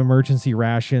the damn emergency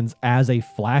rations as a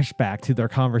flashback to their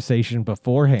conversation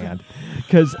beforehand,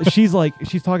 because she's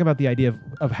talking about the idea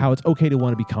of how it's okay to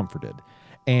want to be comforted,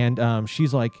 and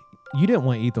she's like, you didn't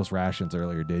want to eat those rations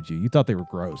earlier, did you? You thought they were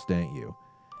gross, didn't you?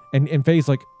 And Faye's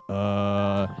like,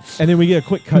 and then we get a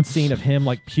quick cut scene of him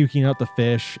like puking out the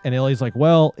fish, and Ellie's like,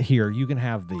 well, here, you can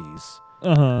have these.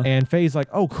 And Faye's like,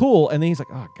 oh, cool. And then he's like,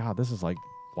 oh God, this is like,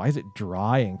 why is it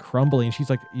dry and crumbly? And she's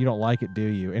like, you don't like it, do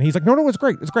you? And he's like, no, it's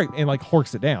great, and like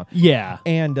horks it down. Yeah.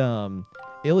 And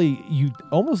Ellie, you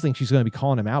almost think she's going to be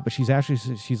calling him out, but she's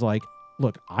like,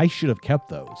 look, I should have kept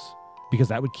those because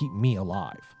that would keep me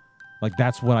alive. Like,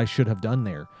 that's what I should have done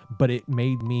there. But it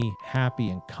made me happy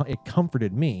and it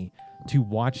comforted me to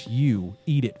watch you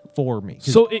eat it for me.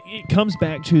 So it comes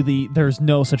back to there's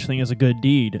no such thing as a good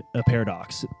deed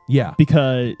paradox. Yeah.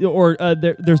 Because,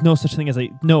 there's no such thing as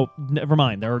never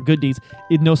mind. There are good deeds.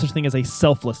 No such thing as a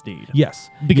selfless deed. Yes.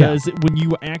 Because when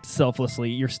you act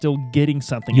selflessly, you're still getting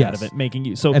something out of it, making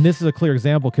you. So. And this is a clear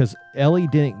example because Ellie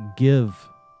didn't give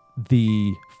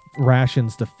the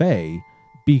rations to Faye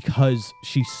because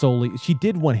she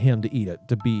did want him to eat it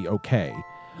to be okay.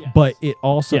 Yes. But it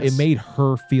also it made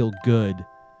her feel good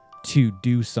to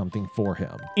do something for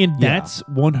him. And that's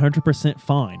 100%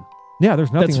 fine. Yeah,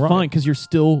 there's nothing wrong. That's fine because you're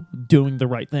still doing the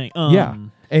right thing. Yeah.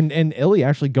 And Ellie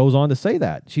actually goes on to say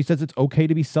that. She says it's okay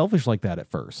to be selfish like that at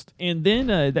first. And then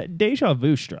that deja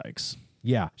vu strikes.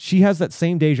 Yeah, she has that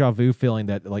same deja vu feeling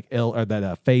that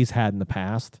Faye's had in the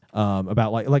past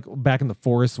about like back in the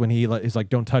forest when he's like,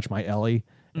 "Don't touch my Ellie,"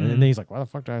 and then he's like, "Why the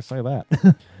fuck did I say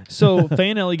that?" So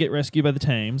Faye and Ellie get rescued by the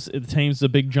Thames. The Thames is a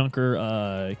big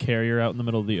junker carrier out in the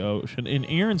middle of the ocean. And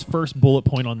Aaron's first bullet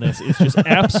point on this is just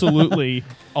absolutely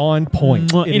on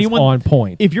point. On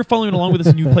point. If you're following along with this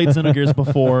and you played Xenogears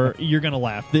before, you're gonna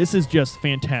laugh. This is just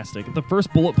fantastic. The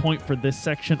first bullet point for this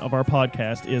section of our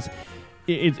podcast is.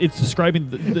 It's describing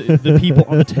the people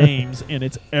on the Thames, and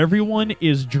it's everyone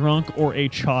is drunk or a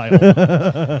child.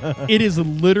 It is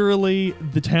literally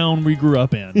the town we grew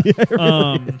up in. Yeah, it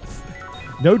really is.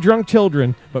 No drunk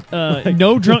children, but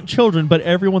no drunk children, but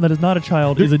everyone that is not a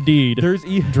child is indeed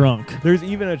drunk. There's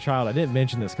even a child. I didn't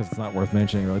mention this because it's not worth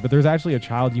mentioning, really, but there's actually a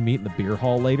child you meet in the beer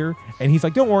hall later, and he's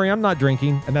like, "Don't worry, I'm not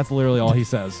drinking," and that's literally all he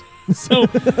says. So,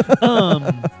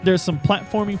 there's some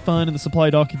platforming fun in the supply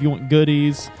dock if you want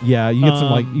goodies. Yeah, you get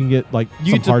some you get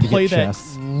to play that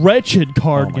wretched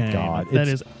card game. God. That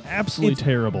is absolutely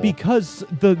terrible. Because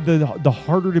the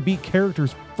harder to beat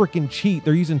characters freaking cheat.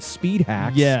 They're using speed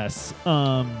hacks. Yes.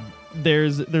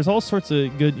 There's all sorts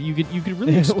of good. You could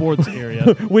really explore this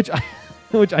area. which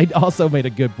I also made a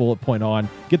good bullet point on.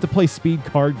 Get to play speed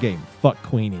card game. Fuck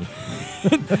Queenie.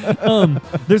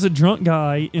 There's a drunk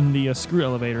guy in the screw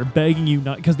elevator begging you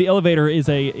not, because the elevator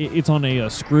it's on a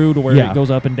screw to where it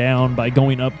goes up and down by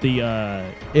going up the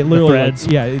threads.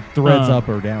 It threads up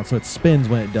or down, so it spins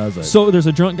when it does it. So there's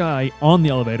a drunk guy on the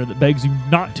elevator that begs you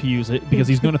not to use it because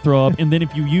he's going to throw up, and then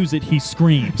if you use it, he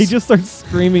screams. He just starts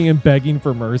screaming and begging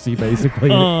for mercy, basically.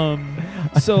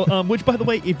 Which, by the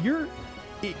way, if you're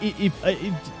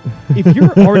if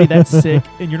you're already that sick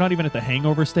and you're not even at the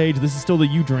hangover stage, this is still the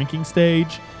you drinking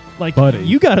stage. Like, Buddy.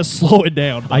 you got to slow it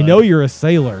down, bud. I know you're a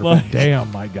sailor, Like- but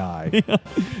damn, my guy.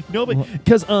 No, but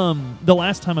because the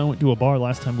last time I went to a bar,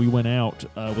 last time we went out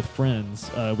with friends,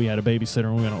 we had a babysitter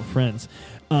and we went out with friends.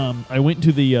 I went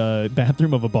to the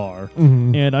bathroom of a bar,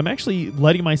 Mhm. and I'm actually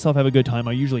letting myself have a good time.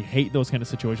 I usually hate those kind of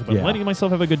situations, but I'm Yeah. letting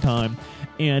myself have a good time.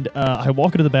 And I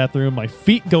walk into the bathroom, my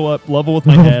feet go up level with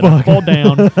my head, I fuck. fall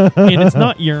down, and it's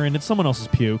not urine, it's someone else's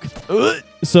puke.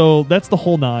 So that's the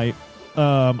whole night.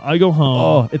 I go home.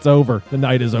 Oh, it's over. The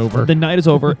night is over. The night is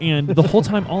over, and the whole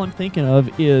time, all I'm thinking of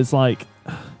is like,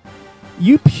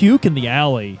 you puke in the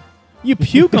alley, you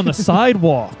puke on the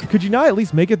sidewalk, Could you not at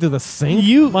least make it to the sink,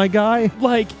 You- my guy?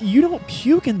 like you don't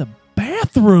puke in the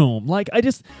bathroom. Like I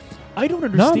don't Not on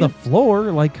understand. the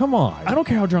floor. Like, come on. I don't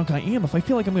care how drunk I am. If I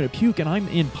feel like I'm going to puke and I'm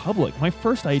in public, my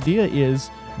first idea is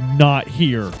not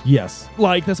here. Yes.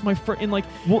 Like that's my first. And like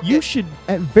Well, you should,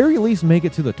 At very least, make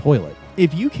it to the toilet.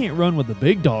 if you can't run with the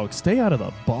big dog, stay out of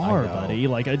the bar, I know. buddy.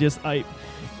 Like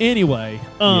anyway.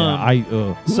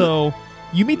 Yeah, So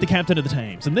you meet the captain of the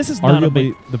Thames, and this is not a man.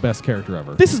 arguably the best character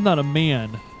ever. This is not a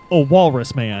man, a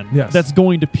walrus man. Yes. That's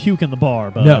going to puke in the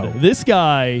bar, bud. No. This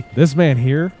guy This man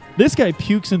here.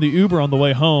 pukes in the Uber on the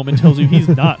way home and tells you he's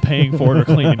not paying for it or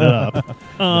cleaning it up.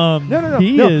 No.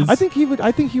 He no, is. I think he would.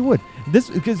 I think he would. This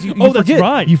because you. Oh, you that's forget,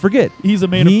 right. You forget. He's a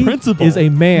man He of principle. is a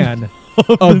man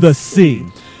of the sea.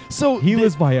 So He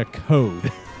lives by a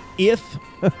code. if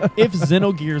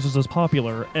Xenogears was as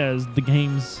popular as the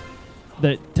games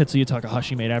that Tetsuya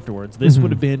Takahashi made afterwards, this Mhm.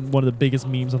 would have been one of the biggest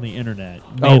memes on the internet.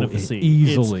 Man of the Sea.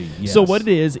 easily. It's- So what it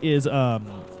is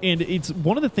and it's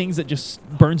one of the things that just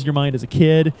burns your mind as a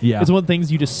kid. Yeah. It's one of the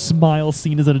things you just smile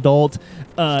seeing as an adult.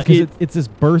 Because it's this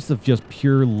burst of just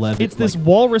pure levity. It's this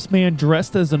walrus man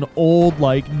dressed as an old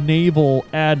like naval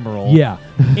admiral. Yeah.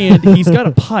 And he's got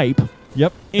a pipe.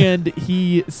 Yep. And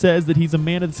he says that he's a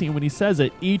man of the sea. And when he says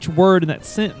it, each word in that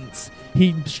sentence,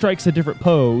 he strikes a different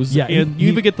pose. Yeah, And he-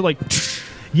 you even get the like,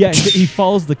 Yeah. and he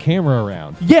follows the camera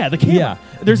around. yeah, the camera. Yeah.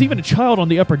 There's even a child on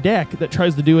the upper deck that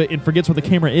tries to do it and forgets where the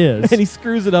camera is. And he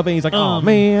screws it up, and he's like, "Oh Um,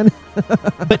 man."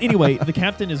 But anyway, the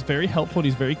captain is very helpful and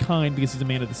he's very kind because he's a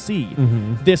man of the sea.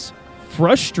 Mhm. This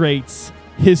frustrates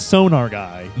his sonar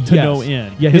guy to Yes. no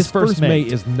end. Yeah, his first mate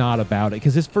is not about it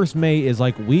because his first mate is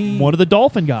like one of the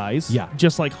dolphin guys. Yeah.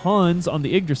 Just like Hans on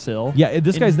the Yggdrasil. Yeah,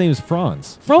 this And- guy's name is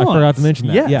Franz. Franz, I forgot to mention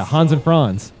that. yes. Yeah, Hans and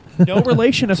Franz. No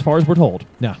relation as far as we're told.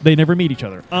 No. They never meet each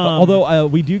other. Although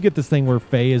we do get this thing where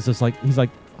Faye is just like, he's like,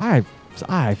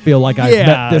 I feel like I've Yeah,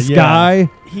 met this yeah. guy.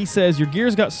 he says your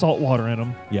gear's got salt water in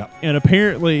them. Yep. And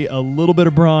apparently a little bit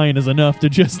of brine is enough to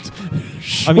just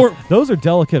I mean, those are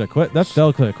delicate equipment. That's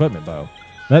delicate equipment, though.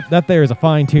 That there is a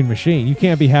fine-tuned machine. You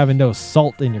can't be having no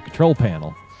salt in your control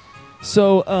panel.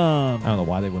 So, I don't know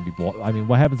why they wouldn't be. I mean,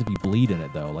 what happens if you bleed in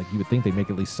it though? Like you would think they make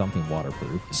at least something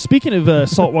waterproof. speaking of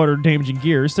saltwater damaging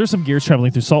gears, there's some gears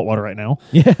traveling through saltwater right now.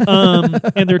 Yeah.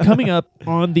 And they're coming up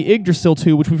on the Yggdrasil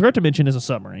 2, which we forgot to mention is a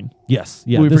submarine. Yes.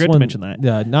 Yeah. We this forgot to one- mention that.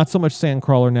 Yeah. Not so much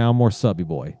Sandcrawler now, more Subby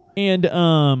Boy. And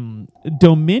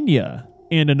Dominia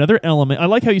and another element. I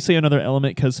like how you say another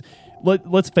element because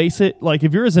let's face it, like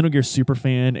if you're a Xenogears super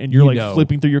fan and you're You like know.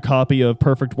 flipping through your copy of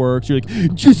Perfect Works, you're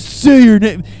like, just say your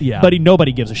name. Yeah. Buddy,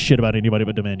 nobody gives a shit about anybody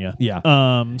but Dominia. Yeah.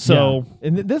 So Yeah.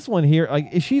 And this one here,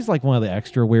 like she's like one of the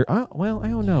extra weird. Well, I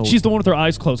don't know. she's the one with her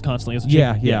eyes closed constantly, isn't she?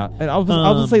 Yeah. And I was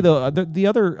gonna say the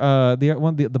other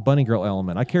the bunny girl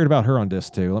element. I cared about her on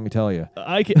disc too. Let me tell you.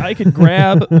 I could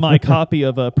grab my copy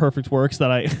of Perfect Works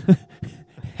that I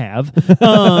have,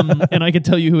 and I can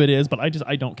tell you who it is, but I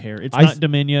don't care. It's not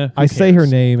Dominia. Who I say her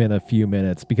cares? name in a few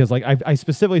minutes because like I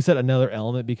specifically said another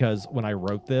element because when I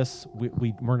wrote this,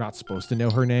 we're not supposed to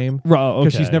know her name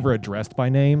because she's okay. never addressed by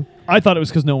name. I thought it was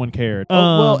because no one cared.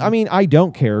 Well, I mean, I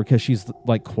don't care because she's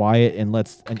like quiet and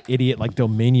lets an idiot like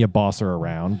Dominia boss her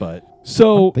around. But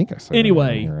so I think I said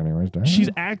anyway, her name anyways, didn't I? she's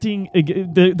acting.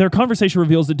 Their conversation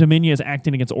reveals that Dominia is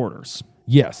acting against orders.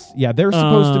 Yes, yeah, they're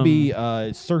supposed to be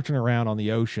searching around on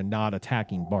the ocean, not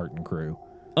attacking Barton crew.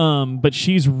 But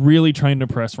she's really trying to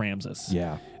impress Ramses.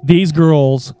 Yeah, These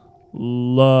girls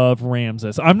love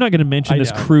Ramses. I'm not going to mention I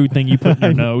this know. crude thing you put in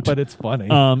your note. but it's funny.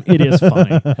 It is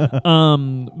funny.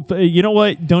 But you know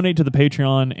what? Donate to the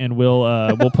Patreon, and we'll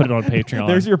put it on Patreon.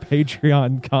 There's your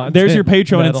Patreon content. There's your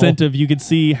Patreon medal. incentive. You can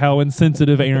see how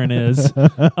insensitive Aaron is.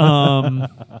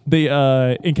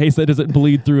 In case that doesn't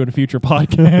bleed through in a future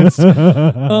podcast.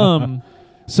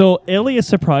 So Ellie is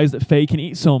surprised that Faye can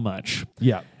eat so much.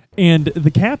 Yeah, And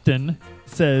the captain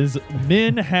says,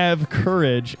 men have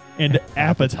courage and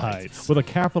appetites. With a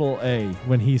capital A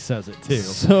when he says it, too.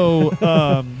 So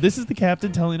this is the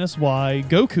captain telling us why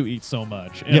Goku eats so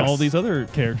much and all these other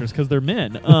characters, because they're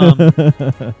men.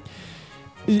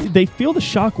 They feel the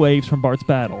shockwaves from Bart's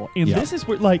battle. And this is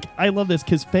where, like, I love this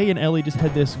because Faye and Ellie just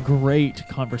had this great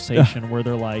conversation where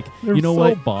they're like, you know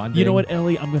what? Bonding. You know what,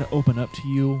 Ellie? I'm going to open up to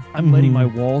you. I'm letting my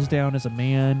walls down as a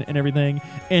man and everything.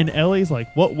 And Ellie's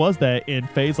like, what was that? And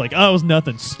Faye's like, oh, it was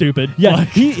nothing, stupid. Yeah, like,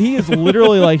 he is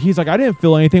literally like, he's like, I didn't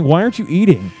feel anything. Why aren't you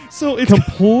eating? So it's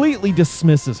completely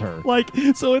dismisses her. Like,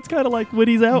 so it's kind of like when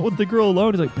he's out with the girl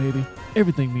alone, he's like, baby,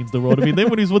 everything means the world to me. Then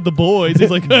when he's with the boys,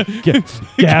 he's like,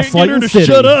 gaslight her to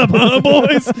city. Shut up, huh,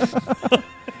 boys?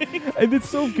 And it's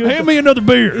so good. Hand me another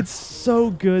beer. It's so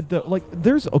good though. Like,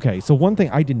 so one thing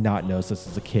I did not notice this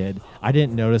as a kid. I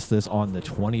didn't notice this on the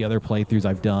 20 other playthroughs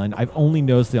I've done. I've only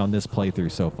noticed it on this playthrough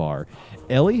so far.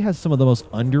 Ellie has some of the most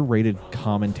underrated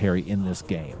commentary in this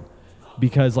game.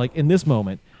 Because, like, in this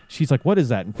moment, she's like, what is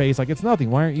that? And Faye's like, it's nothing.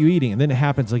 Why aren't you eating? And then it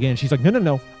happens again. She's like,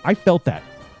 no. I felt that.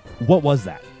 What was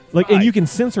that? Like, and you can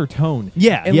sense her tone.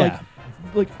 Yeah, and yeah.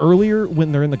 Like earlier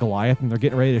when they're in the Goliath and they're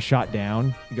getting ready to shot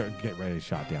down. Get ready to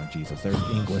shot down. Jesus, there's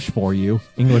English for you.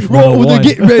 English 101. When they're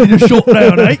getting ready to shot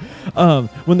down, eh?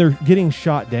 When they're getting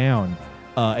shot down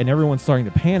and everyone's starting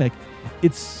to panic,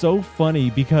 it's so funny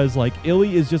because, like,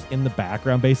 Illy is just in the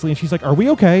background basically, and she's like, are we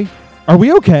okay? Are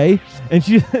we okay?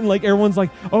 And like, everyone's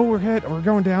like, oh, we're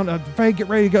going down. Faye, get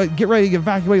ready to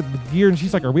evacuate the gear. And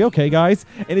she's like, are we okay, guys?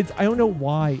 And I don't know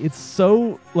why. It's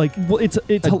so, like, well, it's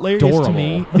hilarious to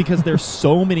me because there's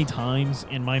so many times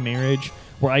in my marriage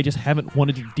where I just haven't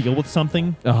wanted to deal with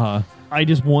something. I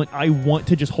want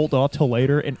to just hold off till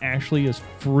later, and Ashley is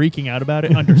freaking out about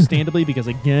it, understandably, because,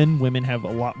 again, women have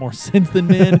a lot more sense than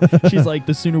men. She's like,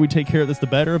 the sooner we take care of this, the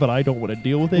better, but I don't want to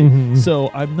deal with it.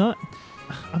 So I'm not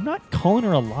calling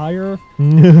her a liar,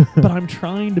 but I'm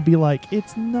trying to be like,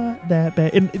 it's not that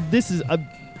bad. And this is,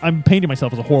 I'm painting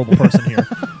myself as a horrible person here.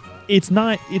 It's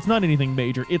not anything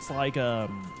major. It's like,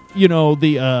 the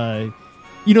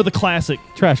classic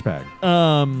trash bag.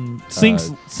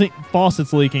 Sink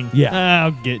faucet's leaking. Yeah,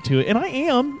 I'll get to it. And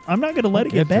I'm not going to let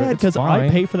it get bad because I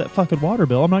pay for that fucking water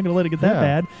bill. I'm not going to let it get that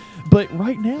bad. But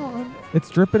right now, it's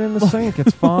dripping in the sink.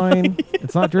 It's fine.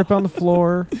 It's not dripping on the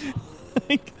floor.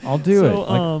 I'll do it.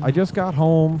 Like, I just got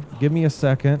home. Give me a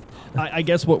second. I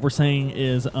guess what we're saying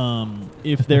is,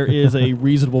 if there is a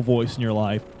reasonable voice in your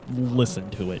life, listen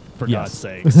to it, for God's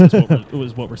sakes,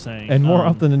 is what we're saying. And more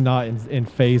often than not, in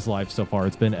Faye's life so far,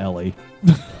 it's been Ellie.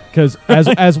 Because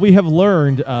as we have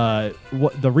learned,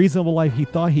 what the reasonable life he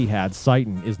thought he had,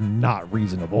 Satan, is not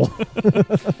reasonable.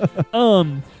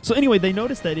 So anyway, they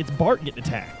notice that it's Bart getting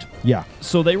attacked. Yeah.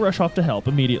 So they rush off to help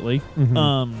immediately.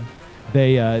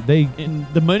 They and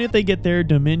the minute they get there,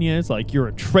 Dominia is like, you're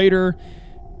a traitor.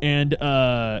 And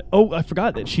I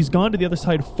forgot that she's gone to the other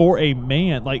side for a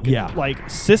man. Like,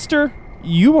 sister,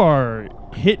 you are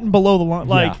hitting below the line.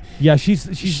 Like,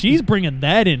 she's bringing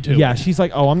that into it. Yeah, she's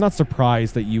like, oh, I'm not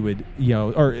surprised that you would,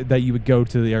 or that you would go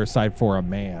to the other side for a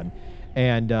man.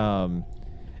 And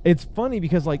it's funny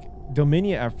because, like,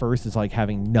 Dominia at first is like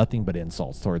having nothing but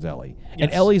insults towards Ellie. And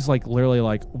Ellie's like literally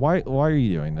like, why are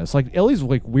you doing this? Like, Ellie's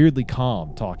like weirdly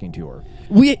calm talking to her.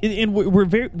 We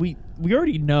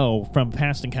already know from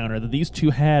past encounter that these two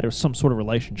had some sort of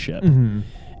relationship.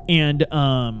 And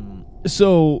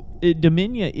so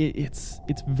Dominia, it's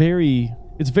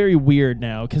very weird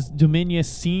now because Dominia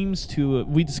seems to.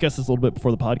 We discussed this a little bit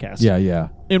before the podcast. Yeah.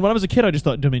 And when I was a kid, I just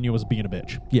thought Dominia was being a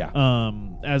bitch. Yeah.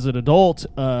 As an adult,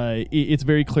 it's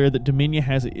very clear that Dominia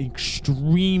has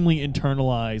extremely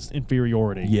internalized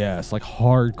inferiority. Yes, like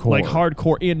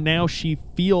hardcore. And now she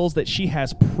feels that she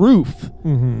has proof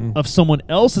of someone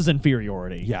else's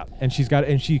inferiority. Yeah, and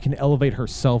she can elevate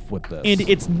herself with this. And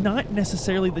it's not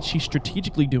necessarily that she's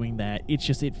strategically doing that. It's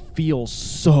just it feels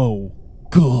so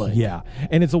good. Yeah,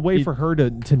 and it's a way for her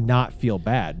to not feel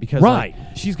bad because like,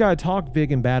 she's got to talk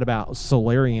big and bad about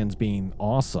Solarians being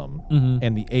awesome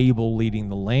and the Able leading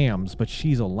the lambs, but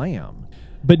she's a lamb.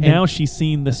 But now she's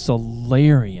seen the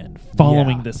Solarian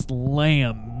following this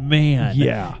lamb man.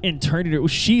 Yeah. And turning it.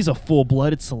 She's a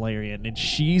full-blooded Solarian, and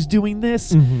she's doing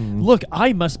this. Look,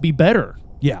 I must be better.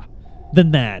 Yeah.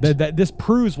 Than that. This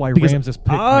proves why Ramses picked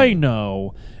I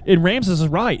know. And Ramses is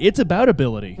right. It's about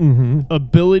ability.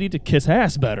 Ability to kiss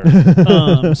ass better.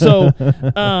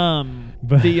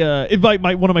 But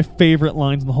one of my favorite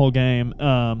lines in the whole game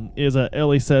is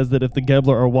Ellie says that if the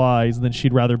Gebler are wise, then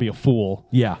she'd rather be a fool.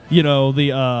 yeah, You know,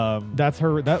 that's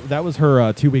her. That was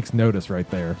her 2 weeks notice right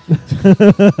there. fuck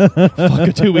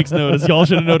a 2 weeks notice. Y'all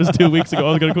should have noticed 2 weeks ago.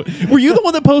 I was gonna quit. Were you the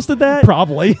one that posted that?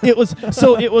 Probably. It was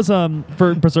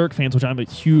for Berserk fans, which I'm a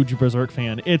huge Berserk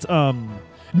fan. It's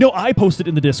no, I posted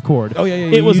in the Discord. Oh, yeah.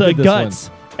 It was you did this Guts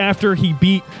after he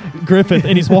beat Griffith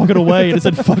and he's walking away and it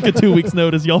said fuck a 2 weeks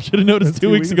notice. Y'all should have noticed 2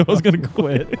 weeks ago I was gonna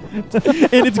quit.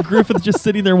 And it's Griffith just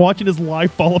sitting there watching his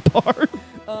life fall apart.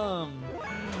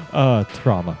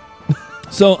 Trauma.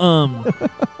 So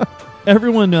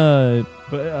everyone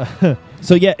But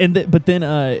so yeah, but then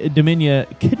Dominia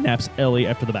kidnaps Ellie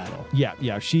after the battle.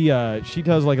 yeah. She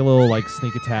does like a little like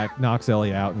sneak attack, knocks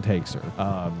Ellie out, and takes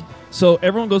her. So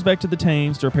everyone goes back to the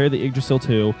Thames to repair the Yggdrasil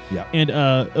 2. Yeah.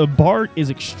 And Bart is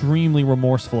extremely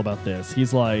remorseful about this.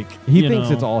 He's like, He thinks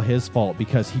it's all his fault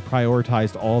because he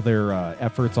prioritized all their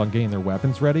efforts on getting their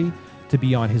weapons ready to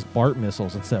be on his BART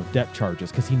missiles instead of depth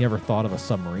charges because he never thought of a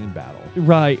submarine battle.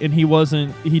 Right, and he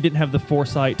didn't have the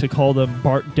foresight to call them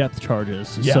Bart depth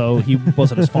charges, Yeah. so he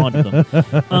wasn't as fond of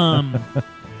them.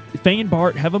 Faye and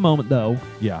Bart have a moment though.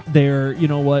 Yeah. They're, you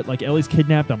know what, like Ellie's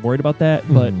kidnapped. I'm worried about that,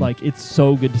 but Mhm. like it's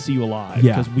so good to see you alive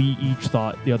Yeah. because we each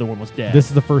thought the other one was dead. This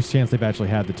is the first chance they've actually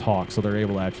had to talk, so they're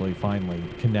able to actually finally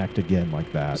connect again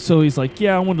like that. So he's like,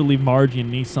 yeah, I wanted to leave Margie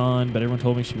and Nissan, but everyone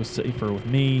told me she was safer with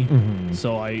me. Mhm.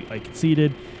 So I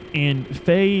conceded. And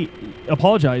Faye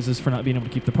apologizes for not being able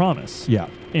to keep the promise. Yeah.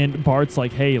 And Bart's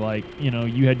like, hey, like, you know,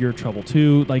 you had your trouble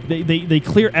too. Like, they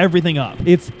clear everything up.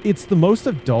 It's the most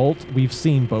adult we've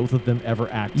seen both of them ever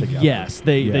act together. Yes,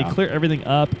 they Yeah. clear everything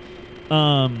up.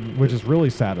 Which is really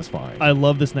satisfying. I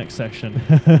love this next section.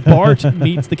 Bart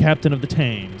meets the captain of the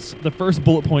Thames. The first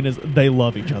bullet point is they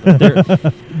love each other.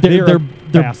 They're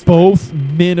fast both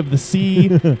men of the sea.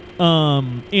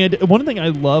 And one thing I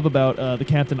love about the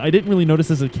captain, I didn't really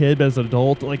notice as a kid, but as an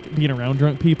adult, like being around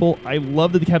drunk people, I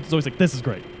love that the captain's always like, "This is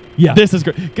great. Yeah. This is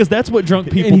great," because that's what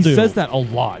drunk people and he do. says that a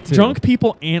lot, too. Drunk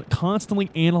people constantly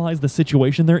analyze the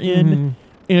situation they're in. Mhm.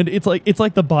 And it's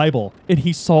like the Bible, and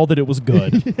he saw that it was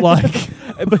good. Like,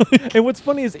 And what's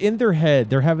funny is in their head,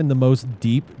 they're having the most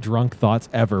deep drunk thoughts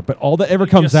ever, but all that ever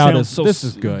comes just out sounds is, so this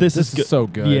is good. this is good. so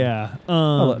good. Yeah.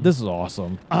 This is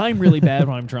awesome. I'm really bad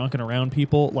when I'm drunk and around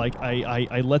people. Like,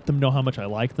 I let them know how much I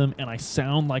like them, and I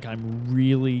sound like I'm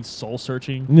really soul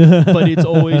searching. But it's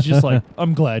always just like,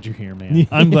 I'm glad you're here, man.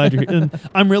 I'm glad you're here. And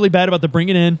I'm really bad about the bring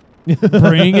it in.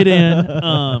 Bring it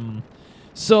in.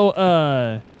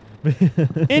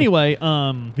 Anyway,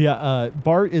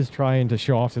 Bart is trying to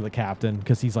show off to the captain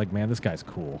because he's like, man, this guy's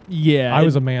cool. yeah. I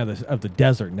was a man of the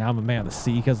desert. Now I'm a man of the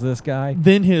sea because of this guy.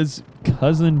 Then his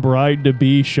cousin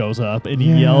bride-to-be shows up, and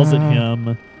he yells at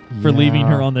him for leaving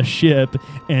her on the ship,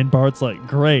 and Bart's like,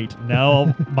 great,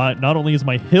 now not only is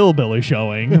my hillbilly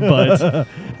showing, but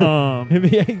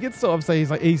He gets so upset.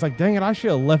 He's like, dang it, I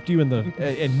should have left you in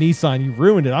Nissan. You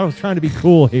ruined it. I was trying to be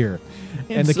cool here.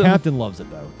 And the so- captain loves it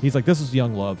though. He's like, this is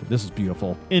young love. This is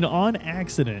beautiful. and on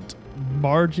accident,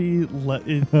 Margie's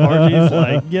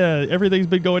like, yeah, everything's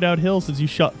been going downhill since you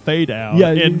shot Faye down.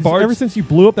 And Bart, ever since you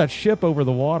blew up that ship over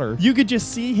the water. you could just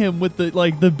see him with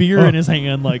the beer in his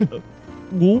hand, like,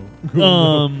 whoop.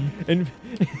 And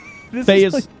this Faye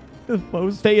is is- like the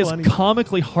most Faye is funny.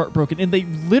 comically heartbroken, and they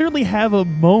literally have a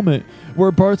moment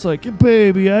where Bart's like,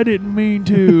 "Baby, I didn't mean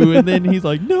to," and then he's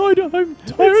like, "No, I don't. I'm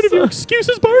tired of your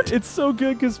excuses, Bart." It's so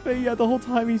good because Faye, the whole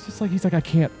time he's like,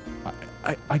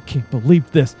 I can't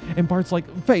believe this. And Bart's like,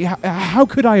 Faye, how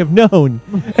could I have known?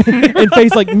 And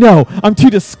Faye's like, no, I'm too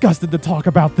disgusted to talk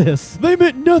about this. They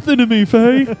meant nothing to me,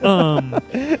 Faye.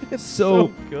 It's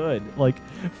so good. Like,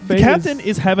 the captain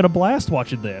is having a blast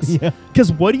watching this. Yeah.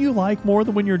 Because what do you like more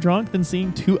than when you're drunk than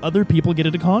seeing two other people get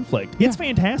into conflict? Yeah. It's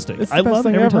fantastic. It's the I best love it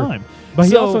thing every ever. time. But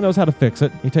he So- also knows how to fix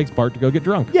it. He takes Bart to go get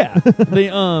drunk. Yeah, they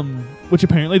which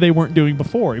apparently they weren't doing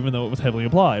before, even though it was heavily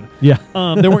applied. Yeah.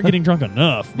 They weren't getting drunk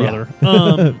enough, brother.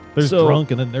 There's so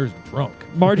drunk and then there's drunk.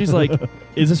 Margie's like,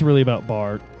 "Is this really about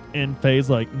Bart?" And Faye's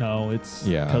like, "No, it's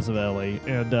Yeah. because of Ellie."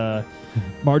 And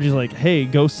Margie's like, "Hey,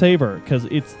 go save her," because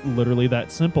it's literally that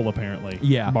simple, apparently.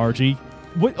 Yeah. Margie.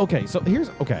 What? Okay, so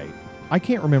I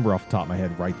can't remember off the top of my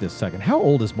head right this second. How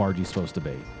old is Margie supposed to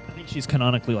be? I think she's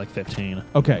canonically like 15.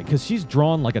 Okay, because she's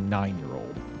drawn like a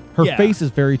 9-year-old. Her Yeah. face is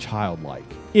very childlike.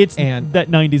 It's And- that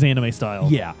 90s anime style.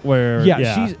 Yeah. Where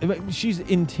She's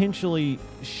intentionally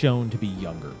shown to be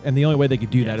younger, and the only way they could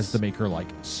do that is Yes. to make her like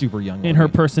super young. and her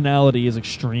looking. personality is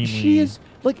extremely. She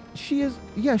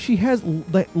has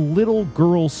that little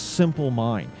girl simple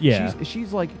mind. Yeah.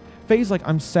 She's like Faye's like,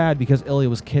 I'm sad because Ilya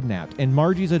was kidnapped. And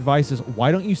Margie's advice is,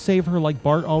 why don't you save her like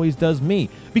Bart always does me?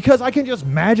 Because I can just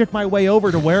magic my way over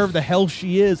to wherever the hell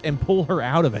she is and pull her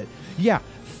out of it. Yeah,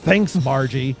 thanks,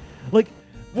 Margie. Like,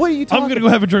 what are you talking about? I'm going to go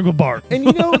have a drink with Bart. And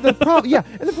you know, the problem, yeah,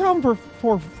 and the problem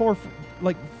for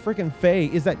like freaking Faye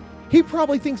is that he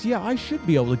probably thinks, yeah, I should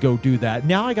be able to go do that.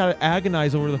 Now I got to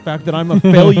agonize over the fact that I'm a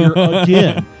failure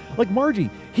again. Like, Margie,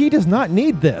 he does not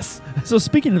need this. So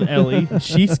speaking of Ellie,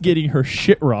 she's getting her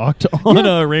shit rocked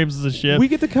on Ramses' ship. We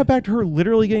get to cut back to her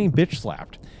literally getting bitch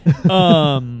slapped.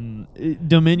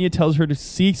 Dominia tells her to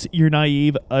cease your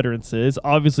naive utterances.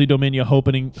 Obviously, Dominia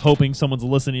hoping someone's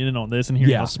listening in on this and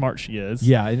hearing how smart she is.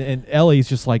 Yeah, and Ellie's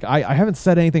just like, I haven't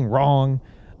said anything wrong.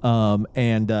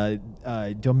 And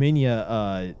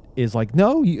Dominia is like,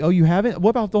 no, you haven't? What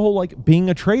about the whole, like, being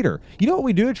a traitor? You know what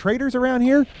we do to traitors around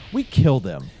here? We kill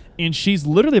them. And she's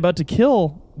literally about to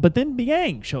kill, but then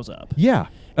Miang shows up. Yeah,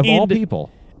 of all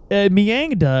people.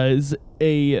 Miang does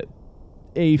a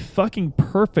fucking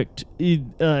perfect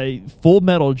Full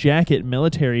Metal Jacket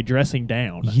military dressing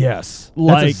down. Yes,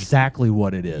 like, that's exactly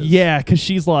what it is. Yeah, because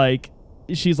she's like,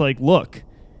 look,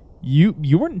 you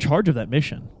weren't in charge of that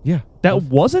mission. Yeah, that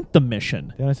wasn't the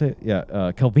mission. Did I say? Yeah,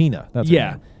 Kelvina. That's her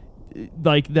name.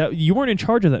 Like that, you weren't in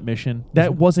charge of that mission.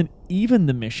 That wasn't even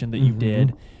the mission that you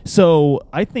did. So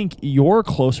I think you're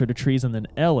closer to treason than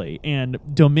Ellie. And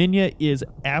Dominia is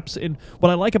and what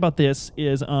I like about this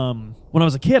is, when I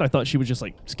was a kid, I thought she was just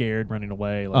like scared, running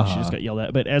away, like she just got yelled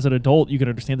at. But as an adult, you can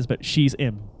understand this. But she's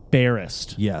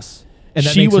embarrassed. Yes, and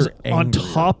that she makes was her angrier. on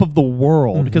top of the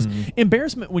world, because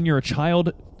embarrassment when you're a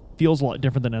child feels a lot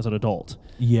different than as an adult.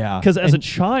 Yeah, because as a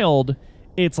child,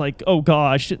 it's like, oh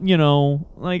gosh, you know,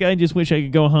 like I just wish I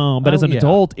could go home. But as an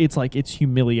adult, it's like, it's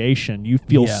humiliation. You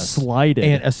feel slighted.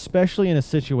 And especially in a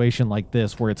situation like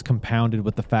this where it's compounded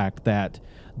with the fact that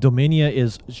Dominia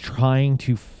is trying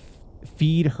to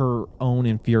feed her own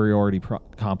inferiority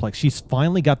complex. She's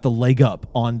finally got the leg up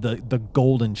on the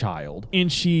golden child.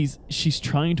 And she's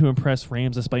trying to impress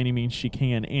Ramses by any means she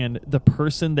can. And the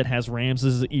person that has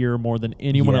Ramses' ear more than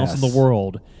anyone else in the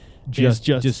world just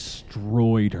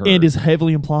destroyed her, and is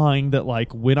heavily implying that,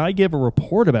 like, when I give a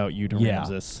report about you to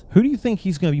Ramses, who do you think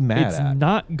he's going to be mad at? It's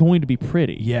not going to be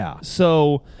pretty. Yeah.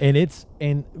 So, and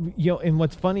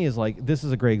what's funny is, like, this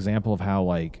is a great example of how,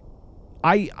 like,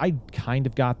 I kind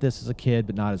of got this as a kid,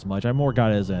 but not as much. I more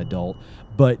got it as an adult.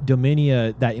 But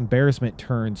Dominia, that embarrassment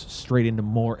turns straight into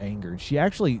more anger. She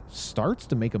actually starts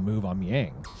to make a move on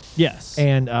Miang. Yes.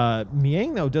 And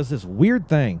Miang, though, does this weird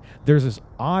thing. There's this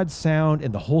odd sound,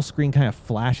 and the whole screen kind of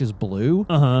flashes blue.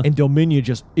 And Dominia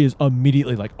just is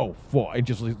immediately like, oh, fuck. And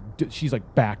just, she's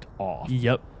like backed off.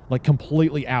 Yep. Like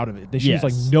completely out of it. She's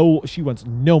like, no, she wants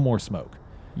no more smoke.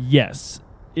 Yes.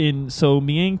 So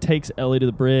Miang takes Ellie to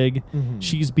the brig.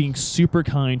 She's being super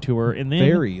kind to her, and then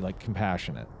very, like,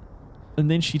 compassionate. And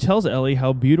then she tells Ellie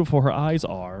how beautiful her eyes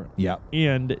are. Yeah.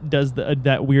 And does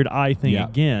that weird eye thing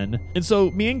again. And so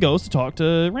Miang goes to talk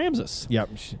to Ramses. Yep.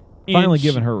 Finally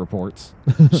giving her reports.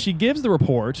 She gives the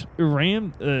report.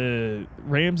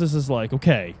 Ramses is like,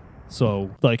 okay,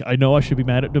 so, like, I know I should be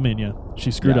mad at Dominia.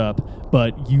 She screwed up.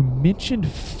 But you mentioned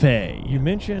Faye. You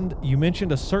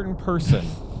mentioned a certain person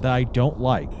that I don't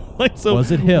like. Like, so was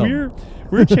it him?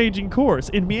 We're changing course.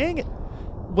 And Miang,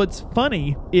 what's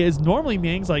funny is normally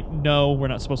Miang's like, no, we're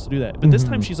not supposed to do that. But this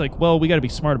time she's like, well, we got to be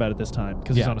smart about it this time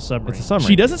because he's on a submarine. It's a submarine.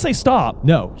 She doesn't say stop.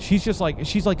 No, she's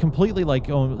completely like,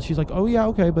 she's like, oh yeah,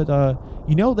 okay, but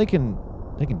you know, they can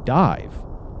dive,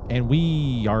 and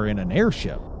we are in an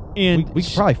airship. And we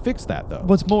could probably fix that, though.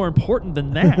 What's more important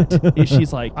than that is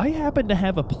she's like, I happen to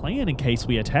have a plan in case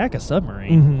we attack a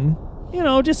submarine. You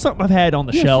know, just something I've had on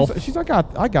the shelf. She's like,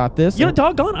 I got this. You know,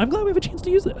 doggone, I'm glad we have a chance to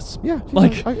use this. Yeah.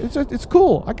 Like, it's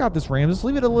cool. I got this, Ramses.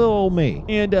 Leave it a little old me.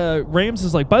 And Ramses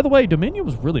is like, by the way, Dominia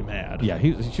was really mad. Yeah,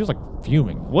 she was like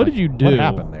fuming. What did you do? What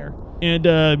happened there? And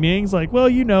Miang's like, well,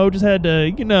 just had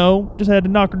to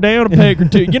knock her down a peg or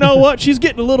two. You know what? She's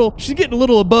getting a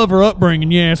little above her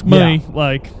upbringing, you ask me. Yeah.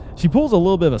 Like, she pulls a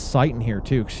little bit of a sight in here,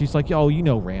 too. She's like, oh, you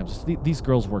know, Ramses, these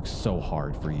girls work so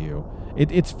hard for you.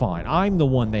 It's fine. I'm the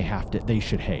one they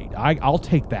should hate. I'll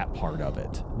take that part of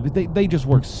it. They just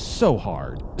work so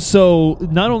hard. So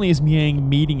not only is Miang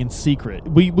meeting in secret,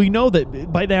 we know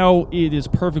that by now it is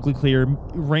perfectly clear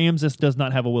Ramses does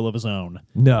not have a will of his own.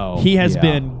 No. He has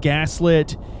been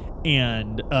gaslit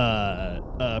and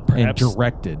perhaps and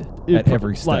directed at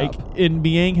every step. And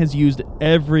Miang has used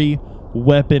every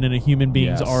weapon in a human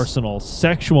being's arsenal.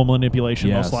 Sexual manipulation,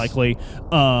 most likely.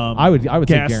 I would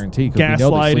say guarantee, because we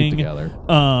know they sleep together.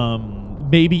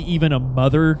 Maybe even a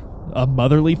mother a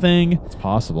motherly thing. It's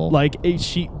possible. Like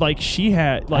she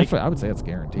had like Actually, I would say it's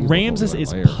guaranteed. Ramses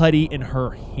is later. putty in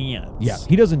her hands. Yeah,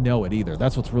 he doesn't know it either.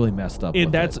 That's what's really messed up.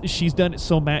 And with she's done it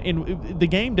so mad. And the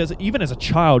game does it, even as a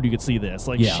child, you could see this.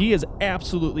 Like, Yeah. she is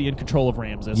absolutely in control of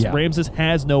Ramses. Yeah. Ramses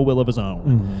has no will of his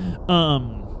own.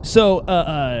 So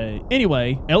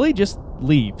anyway, Ellie just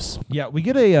leaves. Yeah, we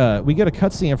get a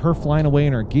cutscene of her flying away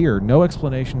in her gear. No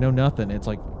explanation, no nothing. It's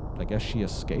like, I guess she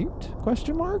escaped?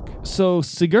 Question mark. So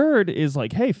Sigurd is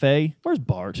like, "Hey, Faye, where's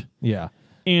Bart?" Yeah.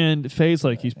 And Faye's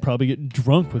like, he's probably getting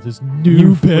drunk with his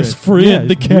new best friend, Yeah,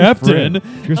 the his new captain. friend.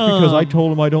 Just because I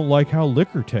told him I don't like how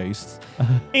liquor tastes.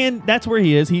 And that's where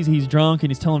he is. He's drunk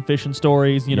and he's telling fishing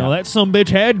stories. You know, Yeah. that sumbitch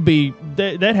had to be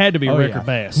that had to be a Oh, record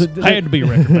yeah. bass. Had to be a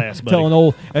record bass, buddy. Telling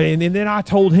old, and then I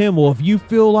told him, well, if you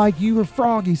feel like you were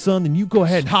Froggy, son, then you go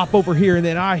ahead and hop over here. And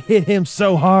then I hit him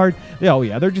so hard. Oh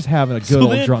yeah, they're just having a good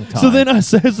old drunk time. So then I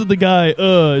says to the guy,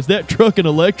 "Is that truck an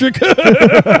electric?"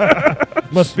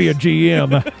 Must be a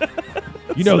GM.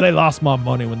 You know they lost my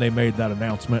money when they made that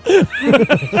announcement.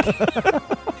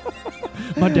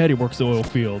 My daddy works the oil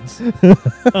fields.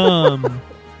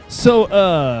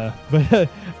 But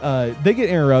they get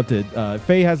interrupted.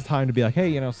 Faye has time to be like, "Hey,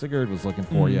 you know, Sigurd was looking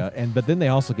for you," but then they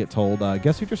also get told,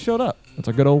 "Guess who just showed up? It's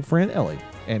our good old friend Ellie."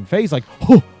 And Faye's like,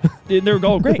 "Oh." They're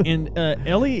all great. And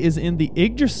Ellie is in the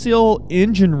Yggdrasil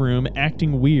engine room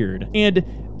acting weird. And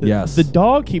Yes. the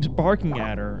dog keeps barking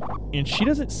at her, and she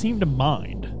doesn't seem to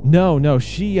mind. No,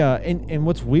 she and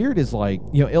what's weird is, like,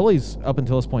 you know, Ellie's up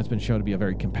until this point has been shown to be a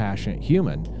very compassionate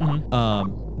human.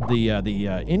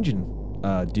 The engine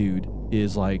dude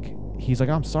is like, he's like,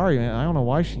 "I'm sorry, man. I don't know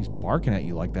why she's barking at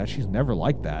you like that. She's never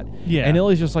like that." Yeah. And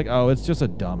Ellie's just like, "Oh, it's just a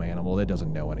dumb animal that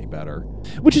doesn't know any better."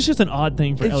 Which is just an odd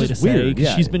thing for It's Ellie to just say, weird, because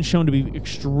yeah. she's been shown to be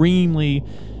extremely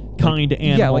kind to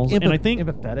animals. And I think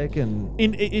empathetic and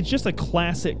it's just a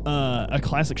classic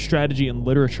strategy in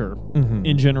literature Mm-hmm.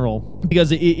 in general,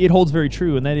 because it holds very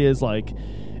true, and that is, like,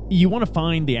 you want to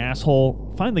find the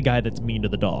asshole, find the guy that's mean to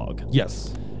the dog.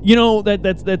 yes. You know,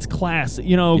 that's class.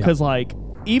 You know, because like,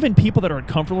 even people that are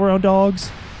uncomfortable around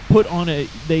dogs put on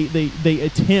they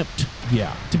attempt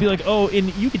Yeah. to be like, oh,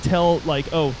 and you could tell, like,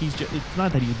 oh, he's just, it's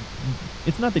not that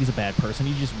he's a bad person,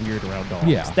 he's just weird around dogs.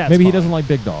 Yeah. That's Maybe he fine. doesn't like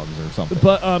big dogs or something.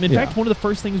 But in Yeah. fact, one of the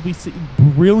first things we see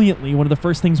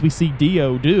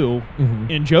Dio do Mhm.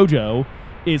 in JoJo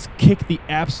is kick the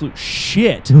absolute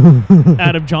shit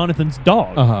out of Jonathan's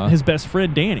dog, his best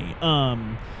friend Danny.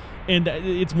 And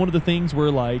it's one of the things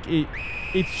where, like,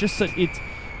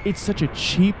 it's such a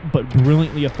cheap but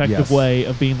brilliantly effective Yes. way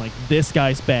of being like, this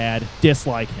guy's bad,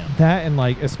 dislike him. That, and,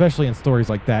 like, especially in stories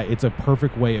like that, it's a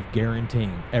perfect way of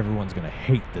guaranteeing everyone's going to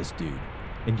hate this dude,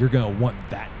 and you're going to want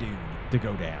that dude to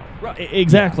go down. Right,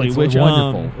 exactly. Yeah, it's which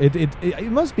wonderful.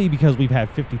 It must be because we've had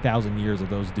 50,000 years of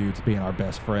those dudes being our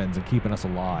best friends and keeping us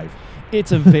alive.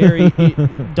 It's a very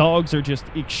dogs are just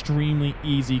extremely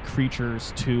easy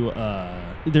creatures to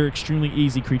they're extremely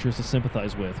easy creatures to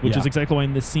sympathize with, which Yeah. is exactly why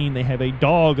in this scene they have a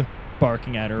dog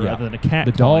barking at her Yeah. rather than a cat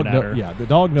The dog, clawing at her. the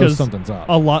dog knows 'Cause something's up.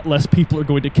 A lot less people are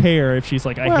going to care if she's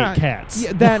like, I hate cats.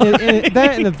 Yeah, that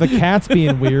and if the cat's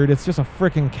being weird, it's just a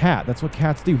freaking cat. That's what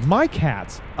cats do. My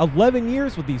cats, 11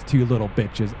 years with these two little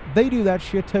bitches, they do that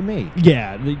shit to me.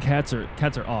 Yeah, the cats are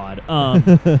odd.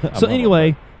 So love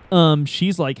anyway,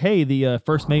 she's like, hey, the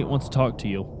first mate wants to talk to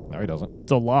you. No, he doesn't.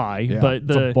 It's a lie, Yeah, but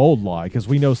it's a bold lie, because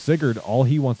we know Sigurd, all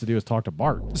he wants to do is talk to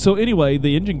Bart. So anyway,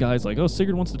 the engine guy's like, "Oh,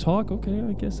 Sigurd wants to talk. Okay,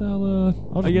 I guess I'll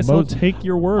I'll take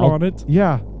your word I'll- on it."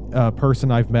 Yeah, a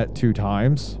person I've met 2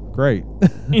 times. Great.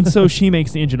 And so she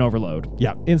makes the engine overload.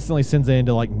 Yeah, instantly sends it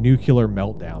into, like, nuclear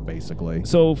meltdown, basically.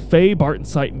 So Faye, Bart, and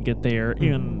Citan get there,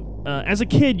 Mm-hmm. and as a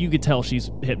kid, you could tell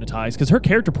she's hypnotized because her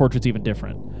character portrait's even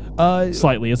different, A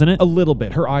slightly, isn't it? little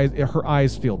bit. Her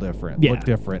eyes feel different. Yeah. Look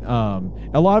different.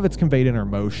 A lot of it's conveyed in her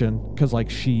motion, because, like,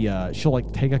 she'll,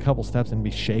 like, take a couple steps and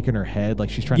be shaking her head like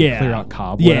she's trying Yeah. to clear out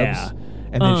cobwebs. Yeah.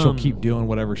 And then she'll Um, keep doing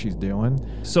whatever she's doing.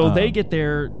 So they get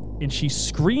there, and she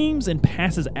screams and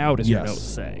passes out, as your Yes. notes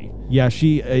say. Yeah,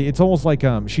 it's almost like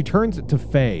she turns to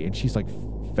Faye and she's like,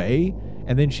 "Faye?"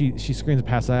 And then she screams and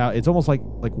passes out. It's almost like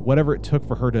whatever it took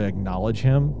for her to acknowledge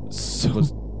him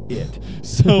was it.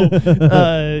 So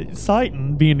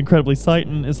Citan, being incredibly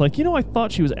Citan, is like, I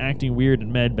thought she was acting weird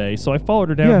in medbay, so I followed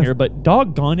her down Yeah. here, but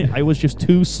doggone it, I was just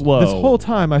too slow. This whole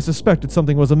time I suspected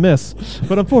something was amiss,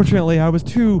 but unfortunately I was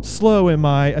too slow in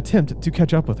my attempt to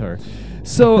catch up with her.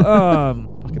 So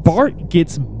Bart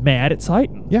gets mad at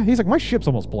Citan. Yeah, he's like, "My ship's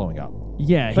almost blowing up."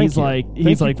 Yeah, Thank he's you. like,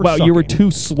 Thank you for wow, you were sucking."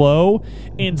 too slow.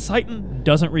 And Seitan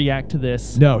doesn't react to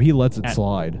this No, he lets it At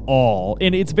slide. all.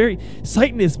 And it's very,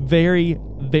 Seitan is very,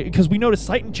 because we notice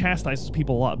Seitan chastises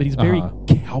people a lot, but he's very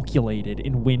calculated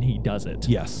in when he does it.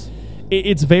 Yes.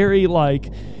 It's very like,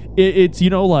 it's,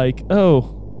 like,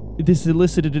 oh, this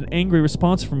elicited an angry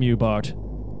response from you, Bart.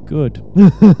 Good.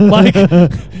 Like,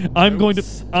 I am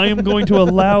going to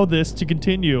allow this to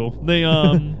continue. They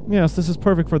Yes, this is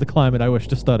perfect for the climate I wish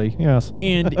to study. Yes.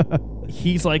 and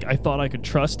he's like, I thought I could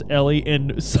trust Ellie,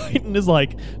 and Seitan is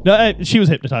like, no, she was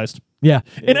hypnotized. Yeah.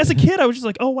 And as a kid, I was just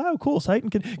like, oh wow, cool,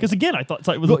 Seitan can, because again, I thought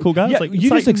Seitan was a cool guy. Yeah, It's like,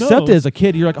 you just Seitan accept knows. it as a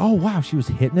kid. You're like, oh wow, she was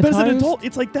hypnotized. But as an adult,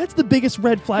 it's like that's the biggest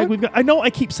red flag we've got. I know I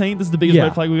keep saying this is the biggest Yeah.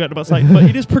 red flag we've got about Seitan, but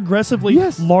it is progressively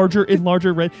Yes. larger and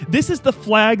larger red. This is the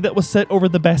flag that was set over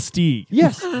the Bastille.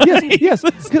 Yes, yes.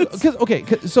 Okay,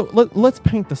 so let's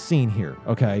paint the scene here,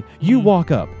 okay? You walk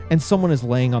up and someone is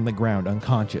laying on the ground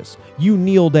unconscious. You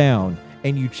kneel down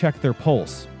and you check their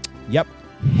pulse. Yep,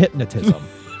 hypnotism.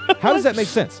 How does that make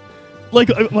sense? Like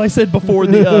I said before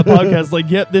the podcast, like,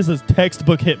 yep, this is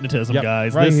textbook hypnotism, Yep,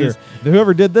 guys. right This here. is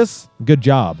Whoever did this, good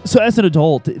job. so. As an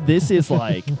adult, this is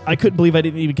like I couldn't believe I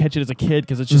didn't even catch it as a kid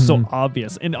because it's just so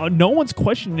obvious, and no one's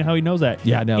questioning how he knows that.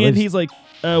 Yeah, no, And there's- he's like,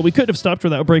 we couldn't have stopped her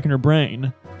without breaking her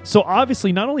brain. So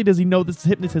obviously, not only does he know this is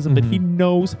hypnotism, but he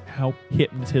knows how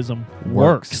hypnotism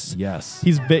works. Yes.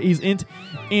 He's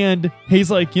and he's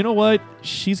like, you know what?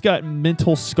 She's got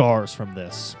mental scars from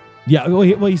this. Yeah, well,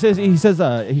 he says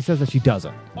that she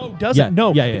doesn't. Oh, doesn't? Yeah,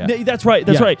 No. yeah. No, that's right.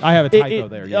 That's Yeah, right. I have a typo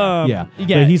there. Yeah. Yeah.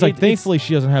 But he's like, it's- thankfully,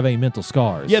 she doesn't have any mental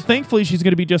scars. Yeah, thankfully she's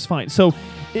going to be just fine. So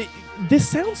this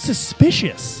sounds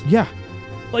suspicious. Yeah.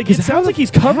 Like 'Cause it sounds how like the- he's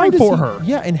how covering does for he- her.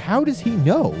 Yeah, and how does he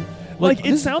know? Like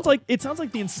it this- sounds like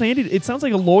the insanity. It sounds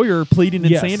like a lawyer pleading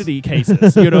Yes. insanity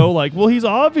cases. Like, well, he's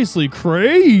obviously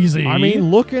crazy. I mean,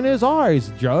 look in his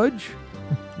eyes, Judge.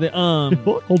 The,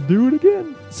 I'll do it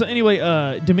again. so anyway,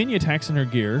 Dominia attacks in her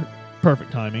gear.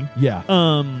 Perfect timing. Yeah.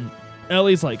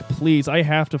 Ellie's like, please, I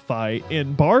have to fight.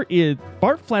 And Bart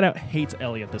flat out hates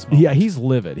Ellie at this moment. Yeah, he's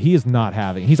livid. He is not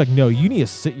having. He's like, no, you need to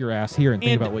sit your ass here and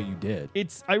think And- about what you did.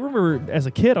 I remember as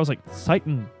a kid, I was like,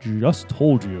 Seitan just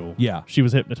told you Yeah. she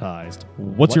was hypnotized.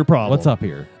 What's your problem? What's up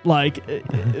here? Like,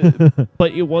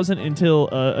 but it wasn't until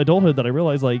adulthood that I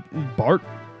realized, like, Bart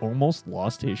almost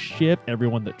lost his ship.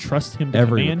 Everyone that trusts him to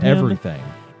command him. Everything.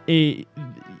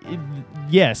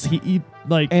 Yes, he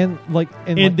like, And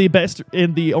the best,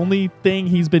 and the only thing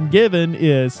he's been given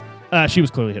is she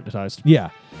was clearly hypnotized. yeah.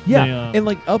 They, And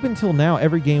like up until now,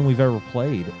 every game we've ever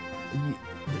played,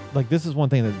 like this is one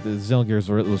thing that the Xenogears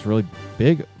was really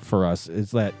big for us,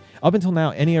 is that up until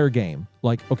now, any other game,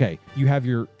 like, okay, you have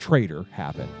your traitor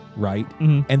happen, right?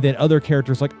 Mhm. And then other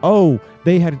characters like, oh,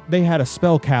 they had a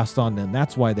spell cast on them,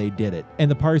 that's why they did it. And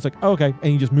the party's like, oh, okay,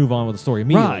 and you just move on with the story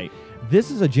immediately. Right. This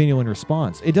is a genuine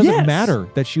response. It doesn't Yes. matter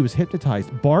that she was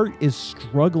hypnotized. Bart is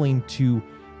struggling to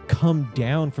come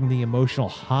down from the emotional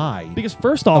high Because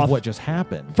first off, of what just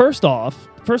happened. First off,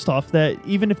 that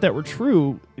even if that were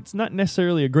true, it's not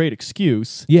necessarily a great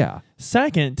excuse. Yeah.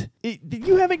 Second,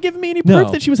 you haven't given me any proof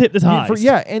No. that she was hypnotized.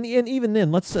 And even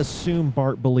then, let's assume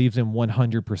Bart believes in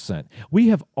 100%. We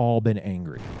have all been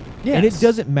angry. And it Yes.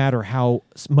 doesn't matter how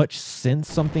much sense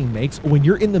something makes. When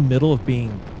you're in the middle of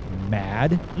being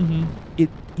mad, Mhm.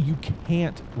 you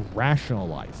can't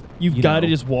rationalize it. You've you got to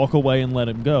know? just walk away and let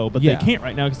him go. But Yeah. they can't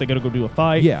right now because they got to go do a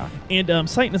fight. Yeah. And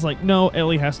Seitan is like, no,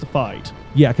 Ellie has to fight.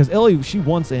 Yeah, because Ellie, she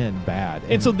wants in bad.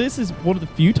 And so this is one of the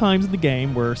few times in the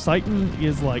game where Seitan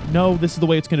is like, no, this is the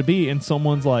way it's going to be. And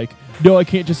someone's like, no, I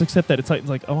can't just accept that. And Seitan's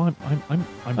like, oh,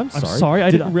 I'm sorry. sorry.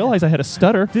 I Did didn't realize I had a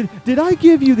stutter. Did I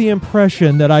give you the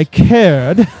impression that I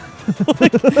cared?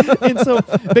 And so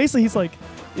basically he's like,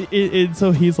 and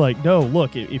so he's like, no,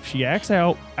 look, if she acts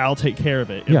out, I'll take care of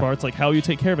it. And Yeah. Bart's like, how will you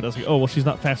take care of it? I was like, oh, well, she's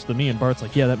not faster than me. And Bart's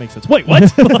like, yeah, that makes sense. Wait, what?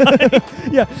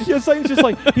 yeah. Seitan's just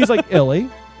like, he's like, Ellie,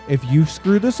 if you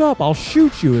screw this up, I'll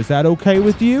shoot you. Is that okay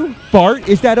with you? Bart,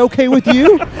 is that okay with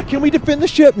you? Can we defend the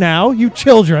ship now, you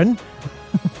children?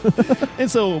 And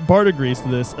so Bart agrees to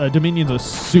this. Dominion's a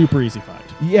super easy fight.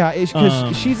 Yeah, because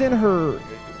Um, she's in her.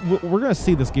 We're going to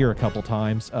see this gear a couple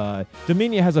times.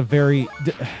 Dominia has a very.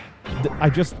 I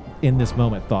just, in this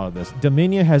moment, thought of this.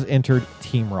 Dominia has entered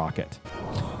Team Rocket.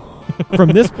 From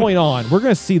this point on, we're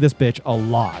going to see this bitch a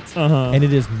lot. Uh-huh. And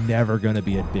it is never going to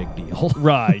be a big deal.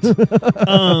 Right.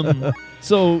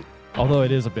 So Although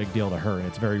it is a big deal to her, and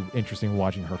it's very interesting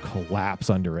watching her collapse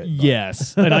under it. but-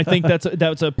 yes, and I think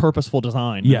that's a purposeful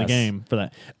design in Yes. the game for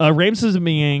that. Ramses and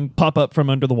Miang pop up from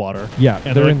under the water. Yeah, And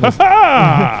they're they're in like, this.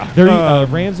 ha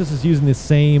Ramses is using the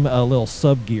same little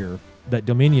sub gear that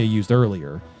Dominia used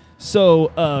earlier.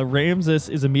 So Ramses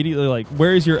is immediately like,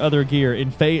 "Where's your other gear?"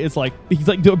 And Faye is like, "He's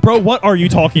like, bro, what are you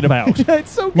talking about?" It's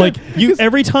so good. Like you,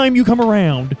 every time you come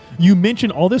around, you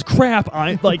mention all this crap.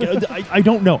 I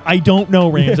don't know. I don't know,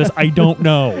 Ramses. I don't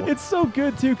know. It's so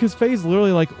good too because Faye's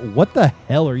literally like, "What the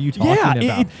hell are you talking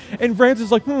about?" And Ramses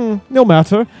is like, no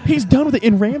matter. He's done with it,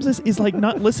 and Ramses is like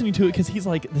not listening to it because he's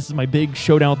like, "This is my big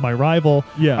showdown with my rival.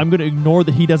 Yeah. I'm going to ignore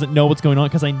that he doesn't know what's going on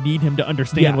because I need him to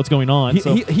understand what's going on."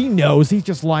 He knows. He's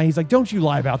just lying. He's like, "Don't you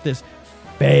lie about this,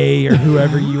 Faye or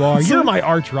whoever you are. You're my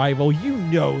arch rival. You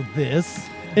know this."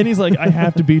 And he's like, "I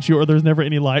have to beat you, or there's never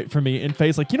any light for me." And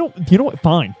Faye's like, you know what?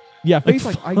 Fine. Yeah, Faye's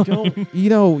like, "I don't.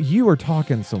 You are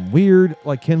talking some weird.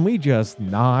 Like, can we just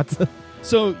not?"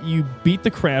 So you beat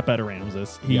the crap out of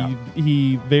Ramses. He's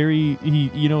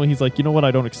like, "You know what?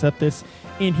 I don't accept this."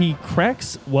 And he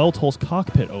cracks Weltol's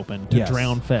cockpit open to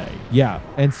drown Faye. Yeah,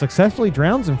 and successfully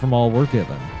drowns him from all work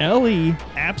given. Ellie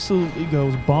absolutely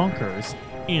goes bonkers.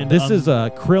 And this is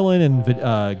Krillin and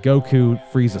Goku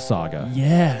Frieza saga.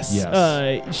 Yes.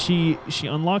 Yes. She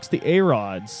unlocks the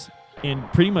A-Rods and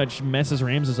pretty much messes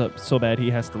Ramses up so bad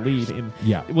he has to leave. And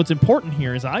what's important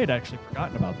here is I had actually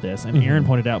forgotten about this, and Aaron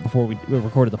pointed out before we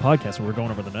recorded the podcast when we were going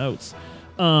over the notes.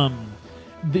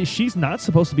 She's not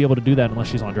supposed to be able to do that unless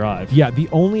she's on drive. Yeah,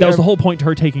 that was the whole point to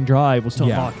her taking drive was to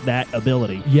unlock that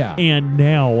ability. Yeah. And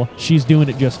now she's doing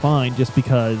it just fine just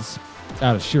because...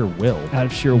 Out of sheer will.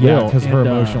 Yeah, because her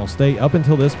emotional state. Up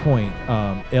until this point,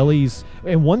 Ellie's...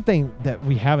 And one thing that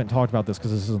we haven't talked about this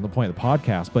because this isn't the point of the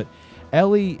podcast, but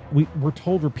Ellie, we're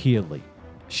told repeatedly,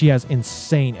 she has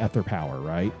insane ether power,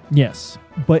 right? Yes.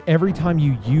 But every time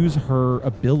you use her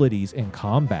abilities in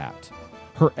combat,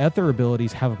 her ether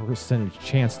abilities have a percentage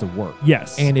chance to work.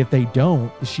 Yes. And if they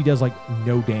don't, she does like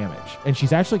no damage. And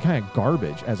she's actually kind of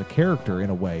garbage as a character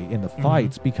in a way in the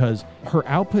fights because her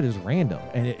output is random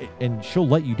and she'll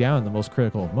let you down in the most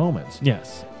critical of moments.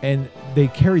 Yes. And they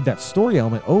carried that story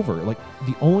element over. Like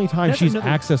the only time she's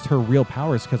accessed her real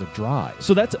power is because of drive.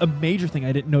 So that's a major thing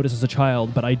I didn't notice as a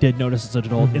child, but I did notice as an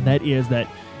adult, and that is that,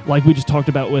 like we just talked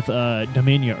about with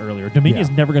Dominia earlier, Dominia is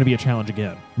never going to be a challenge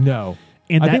again. No.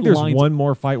 And I think there's one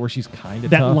more fight where she's kind of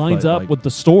that tough. That lines up with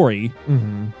the story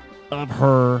of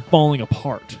her falling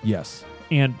apart. Yes.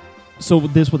 And so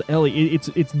with Ellie,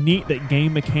 it's neat that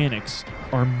game mechanics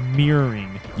are mirroring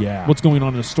what's going on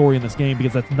in the story in this game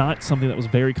because that's not something that was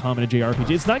very common in JRPG.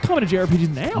 It's not common in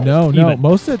JRPGs now. No.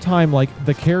 Most of the time, like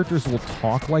the characters will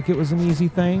talk like it was an easy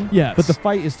thing. Yes. But the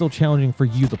fight is still challenging for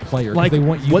you, the player. Like they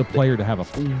want you, the player, to have a.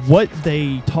 What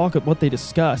they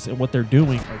discuss, and what they're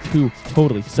doing are two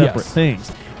totally separate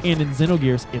things. And in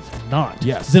Xenogears, it's not.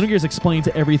 Yes. Xenogears explains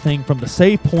everything from the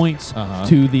save points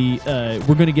to the.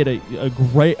 We're going to get a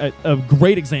great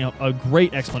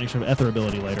explanation of ether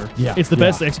ability later. Yeah. It's the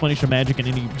best explanation of magic in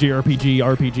any JRPG,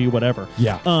 RPG, whatever.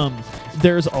 Yeah.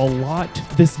 There's a lot.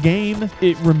 This game,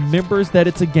 it remembers that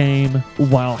it's a game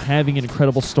while having an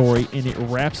incredible story, and it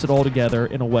wraps it all together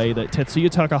in a way that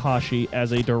Tetsuya Takahashi,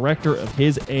 as a director of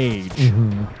his age,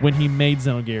 when he made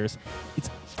Xenogears, it's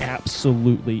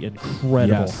absolutely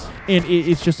incredible. Yes. And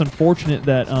it's just unfortunate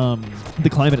that the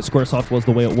climate at Squaresoft was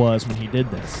the way it was when he did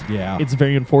this. Yeah. It's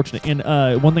very unfortunate. And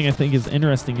one thing I think is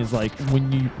interesting is like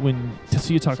when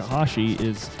Tetsuya Takahashi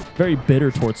is very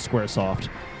bitter towards Squaresoft.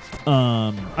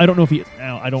 I don't know if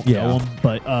I don't know him,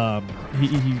 but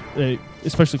he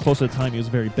especially close to the time, he was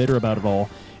very bitter about it all.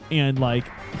 And like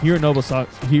Hironobu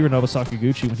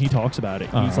Sakaguchi, when he talks about it,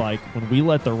 he's like, when we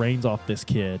let the reins off this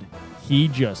kid, he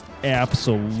just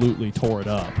absolutely tore it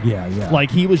up. Yeah.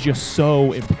 Like he was just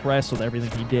so impressed with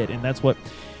everything he did, and that's what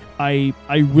I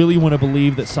really want to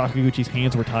believe that Sakaguchi's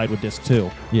hands were tied with Disc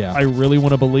 2. Yeah. I really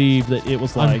want to believe that it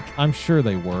was like... I'm sure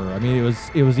they were. I mean, it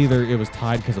was either it was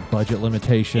tied because of budget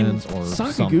limitations or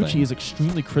Sakaguchi something. is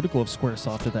extremely critical of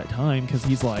Squaresoft at that time because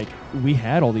he's like, we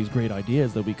had all these great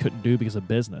ideas that we couldn't do because of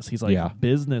business. He's like,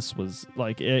 business was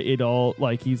like it all,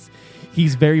 like he's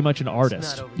very much an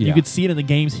artist. You could see it in the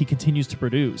games he continues to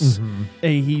produce.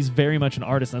 He's very much an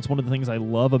artist, and that's one of the things I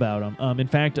love about him. In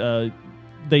fact,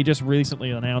 they just recently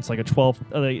announced like it's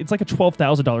like a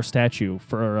 $12,000 statue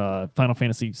for Final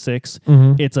Fantasy VI.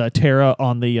 It's a Terra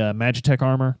on the Magitech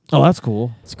armor. Oh, that's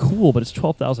cool. It's cool, but it's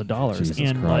 $12,000.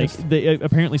 And Christ. like,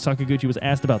 apparently Sakaguchi was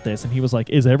asked about this, and he was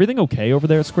like, "Is everything okay over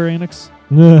there at Square Enix?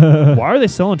 Why are they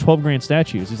selling $12,000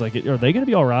 statues?" He's like, "Are they going to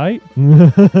be all right?"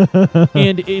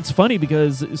 And it's funny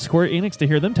because Square Enix, to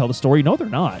hear them tell the story, no, they're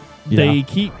not. They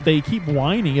keep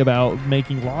whining about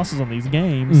making losses on these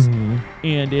games,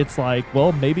 and it's like,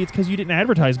 well, maybe it's because you didn't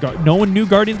advertise. No one knew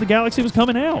Guardians of the Galaxy was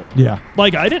coming out. Yeah.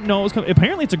 Like, I didn't know it was coming.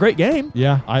 Apparently, it's a great game.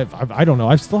 Yeah, I don't know.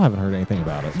 I still haven't heard anything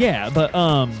about it. Yeah, but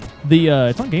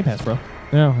it's on Game Pass, bro.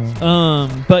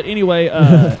 Yeah. But anyway,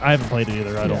 I haven't played it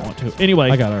either. I don't want to. Anyway,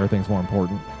 I got other things more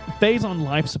important. Faye's on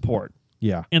life support.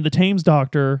 Yeah. And the Thames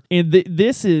doctor, and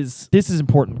this is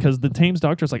important because the Thames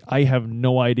doctor is like, I have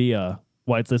no idea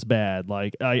why it's this bad.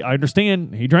 Like, I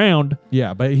understand he drowned.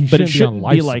 Yeah, but it shouldn't be on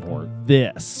life be like support.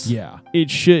 this. Yeah. It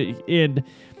should. And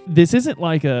this isn't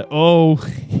like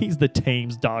he's the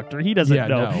Thames doctor. He doesn't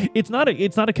know. No. It's not a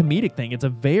comedic thing. It's a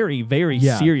very, very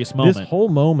serious moment. This whole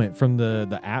moment, from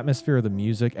the atmosphere of the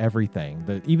music,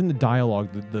 everything, even the dialogue,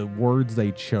 the words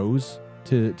they chose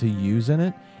to use in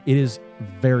it, it is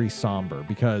very somber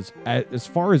because as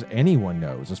far as anyone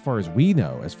knows, as far as we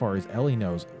know, as far as Ellie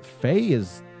knows, Faye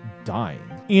is dying.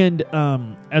 And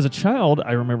as a child,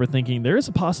 I remember thinking there is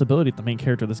a possibility that the main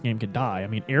character of this game could die. I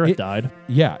mean, Aerith died.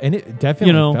 Yeah, and it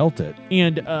definitely felt it.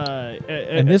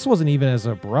 And this wasn't even as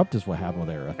abrupt as what happened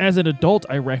with Aerith. As an adult,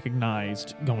 I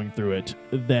recognized going through it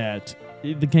that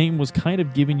the game was kind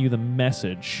of giving you the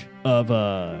message of,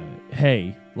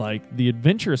 hey, like, the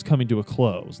adventure is coming to a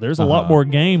close. There's a lot more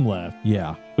game left.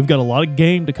 Yeah. We've got a lot of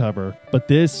game to cover, but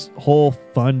this whole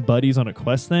fun buddies on a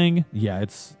quest thing,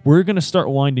 we're going to start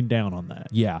winding down on that.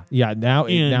 Yeah. Yeah. Now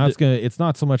it's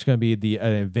not so much going to be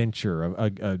an adventure,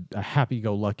 a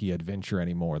happy-go-lucky adventure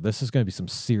anymore. This is going to be some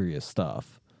serious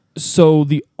stuff. So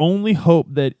the only hope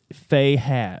that Faye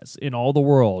has in all the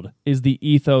world is the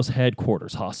Ethos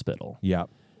headquarters hospital. Yeah.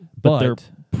 But they're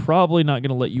probably not going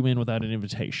to let you in without an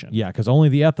invitation. Yeah, because only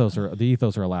the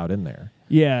Ethos are allowed in there.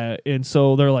 Yeah, and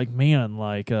so they're like, man,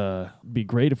 like, be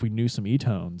great if we knew some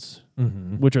Etones,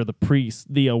 which are the priests,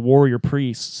 the warrior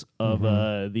priests of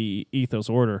the Ethos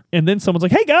order. And then someone's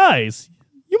like, hey guys,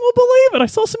 you won't believe it, I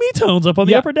saw some Etones up on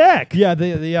the upper deck. Yeah,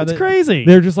 it's crazy.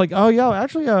 They're just like, oh yeah,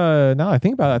 actually, now I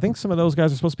think about it, I think some of those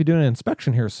guys are supposed to be doing an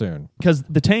inspection here soon. Because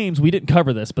the Thames, we didn't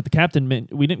cover this, but the captain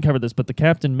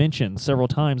mentioned several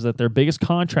times that their biggest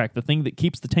contract, the thing that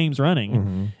keeps the Thames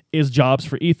running, is jobs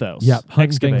for Ethos. Yep,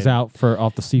 hunting things out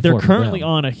off the seafloor. They're currently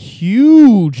on a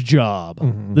huge job,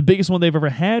 the biggest one they've ever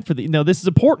had for the. Now this is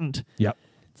important. Yep,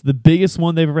 it's the biggest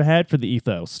one they've ever had for the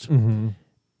Ethos.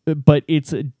 But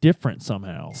it's different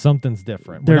somehow. Something's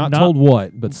different. We're not told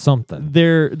what, but something.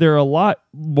 They're a lot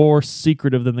more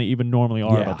secretive than they even normally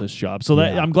are about this job. So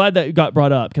that I'm glad that got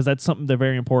brought up because that's something that's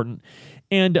very important.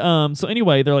 And so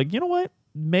anyway, they're like, you know what?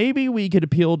 Maybe we could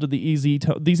appeal to these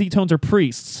Etones are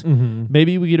priests.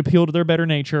 Maybe we could appeal to their better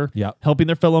nature, helping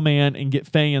their fellow man, and get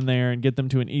Faye in there and get them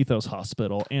to an Ethos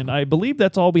hospital. And I believe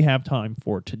that's all we have time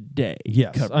for today.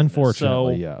 Yes,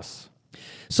 unfortunately, yes.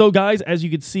 So, guys, as you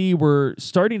can see, we're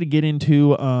starting to get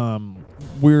into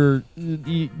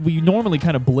we normally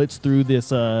kind of blitz through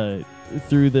this narrative,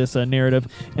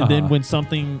 and then when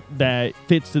something that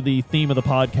fits to the theme of the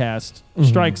podcast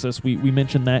strikes us, we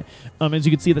mention that. As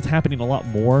you can see, that's happening a lot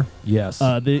more. Yes,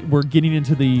 we're getting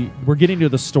into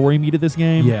the story meat of this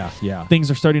game. Yeah.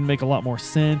 Things are starting to make a lot more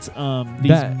sense.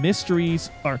 These mysteries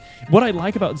are what I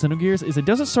like about Xenogears is it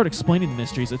doesn't start explaining the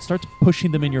mysteries; it starts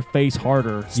pushing them in your face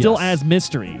harder, still as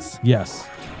mysteries. Yes,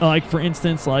 like for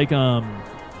instance, like one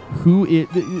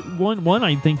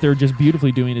I think they're just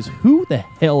beautifully doing is who the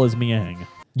hell is Miang?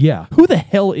 Yeah. Who the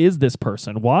hell is this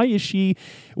person? Why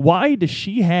does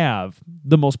she have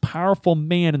the most powerful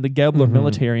man in the Gebler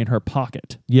military in her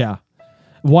pocket? Yeah.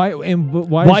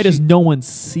 Why does no one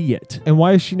see it? And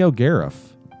why does she know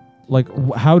Gareth? Like,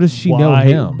 how does she know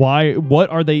him? Why?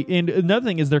 What are they? And another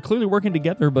thing is they're clearly working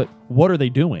together, but what are they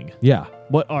doing? Yeah.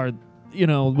 What are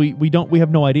we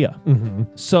have no idea.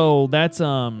 So that's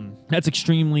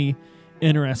extremely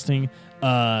interesting.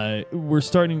 We're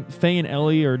starting. Faye and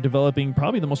Ellie are developing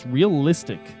probably the most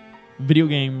realistic video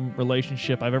game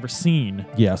relationship I've ever seen.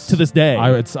 Yes, to this day,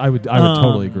 I would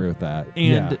totally agree with that.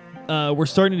 And we're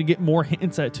starting to get more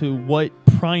hints at to what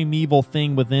primeval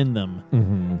thing within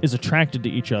them is attracted to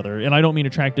each other, and I don't mean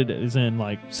attracted as in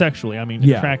like sexually. I mean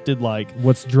attracted like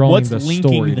what's linking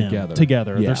story them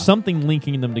together. Yeah. There's something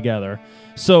linking them together.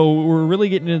 So we're really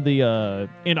getting into the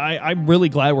and I'm really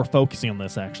glad we're focusing on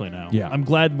this actually now. Yeah, I'm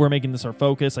glad we're making this our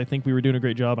focus. I think we were doing a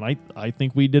great job, and I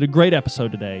think we did a great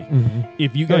episode today.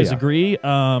 If you guys agree,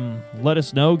 let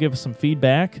us know. Give us some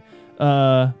feedback.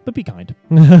 But be kind.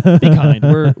 Be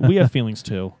kind. We have feelings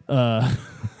too.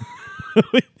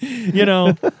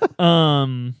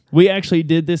 We actually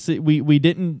did this. We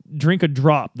didn't drink a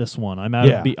drop this one. I'm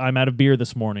out of beer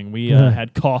this morning. We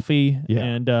had coffee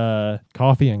and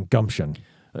coffee and gumption.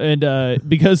 And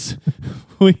because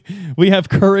we have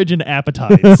courage and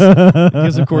appetites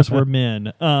because of course we're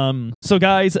men. So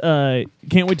guys,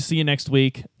 can't wait to see you next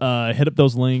week. Hit up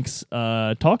those links.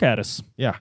 Talk at us. Yeah.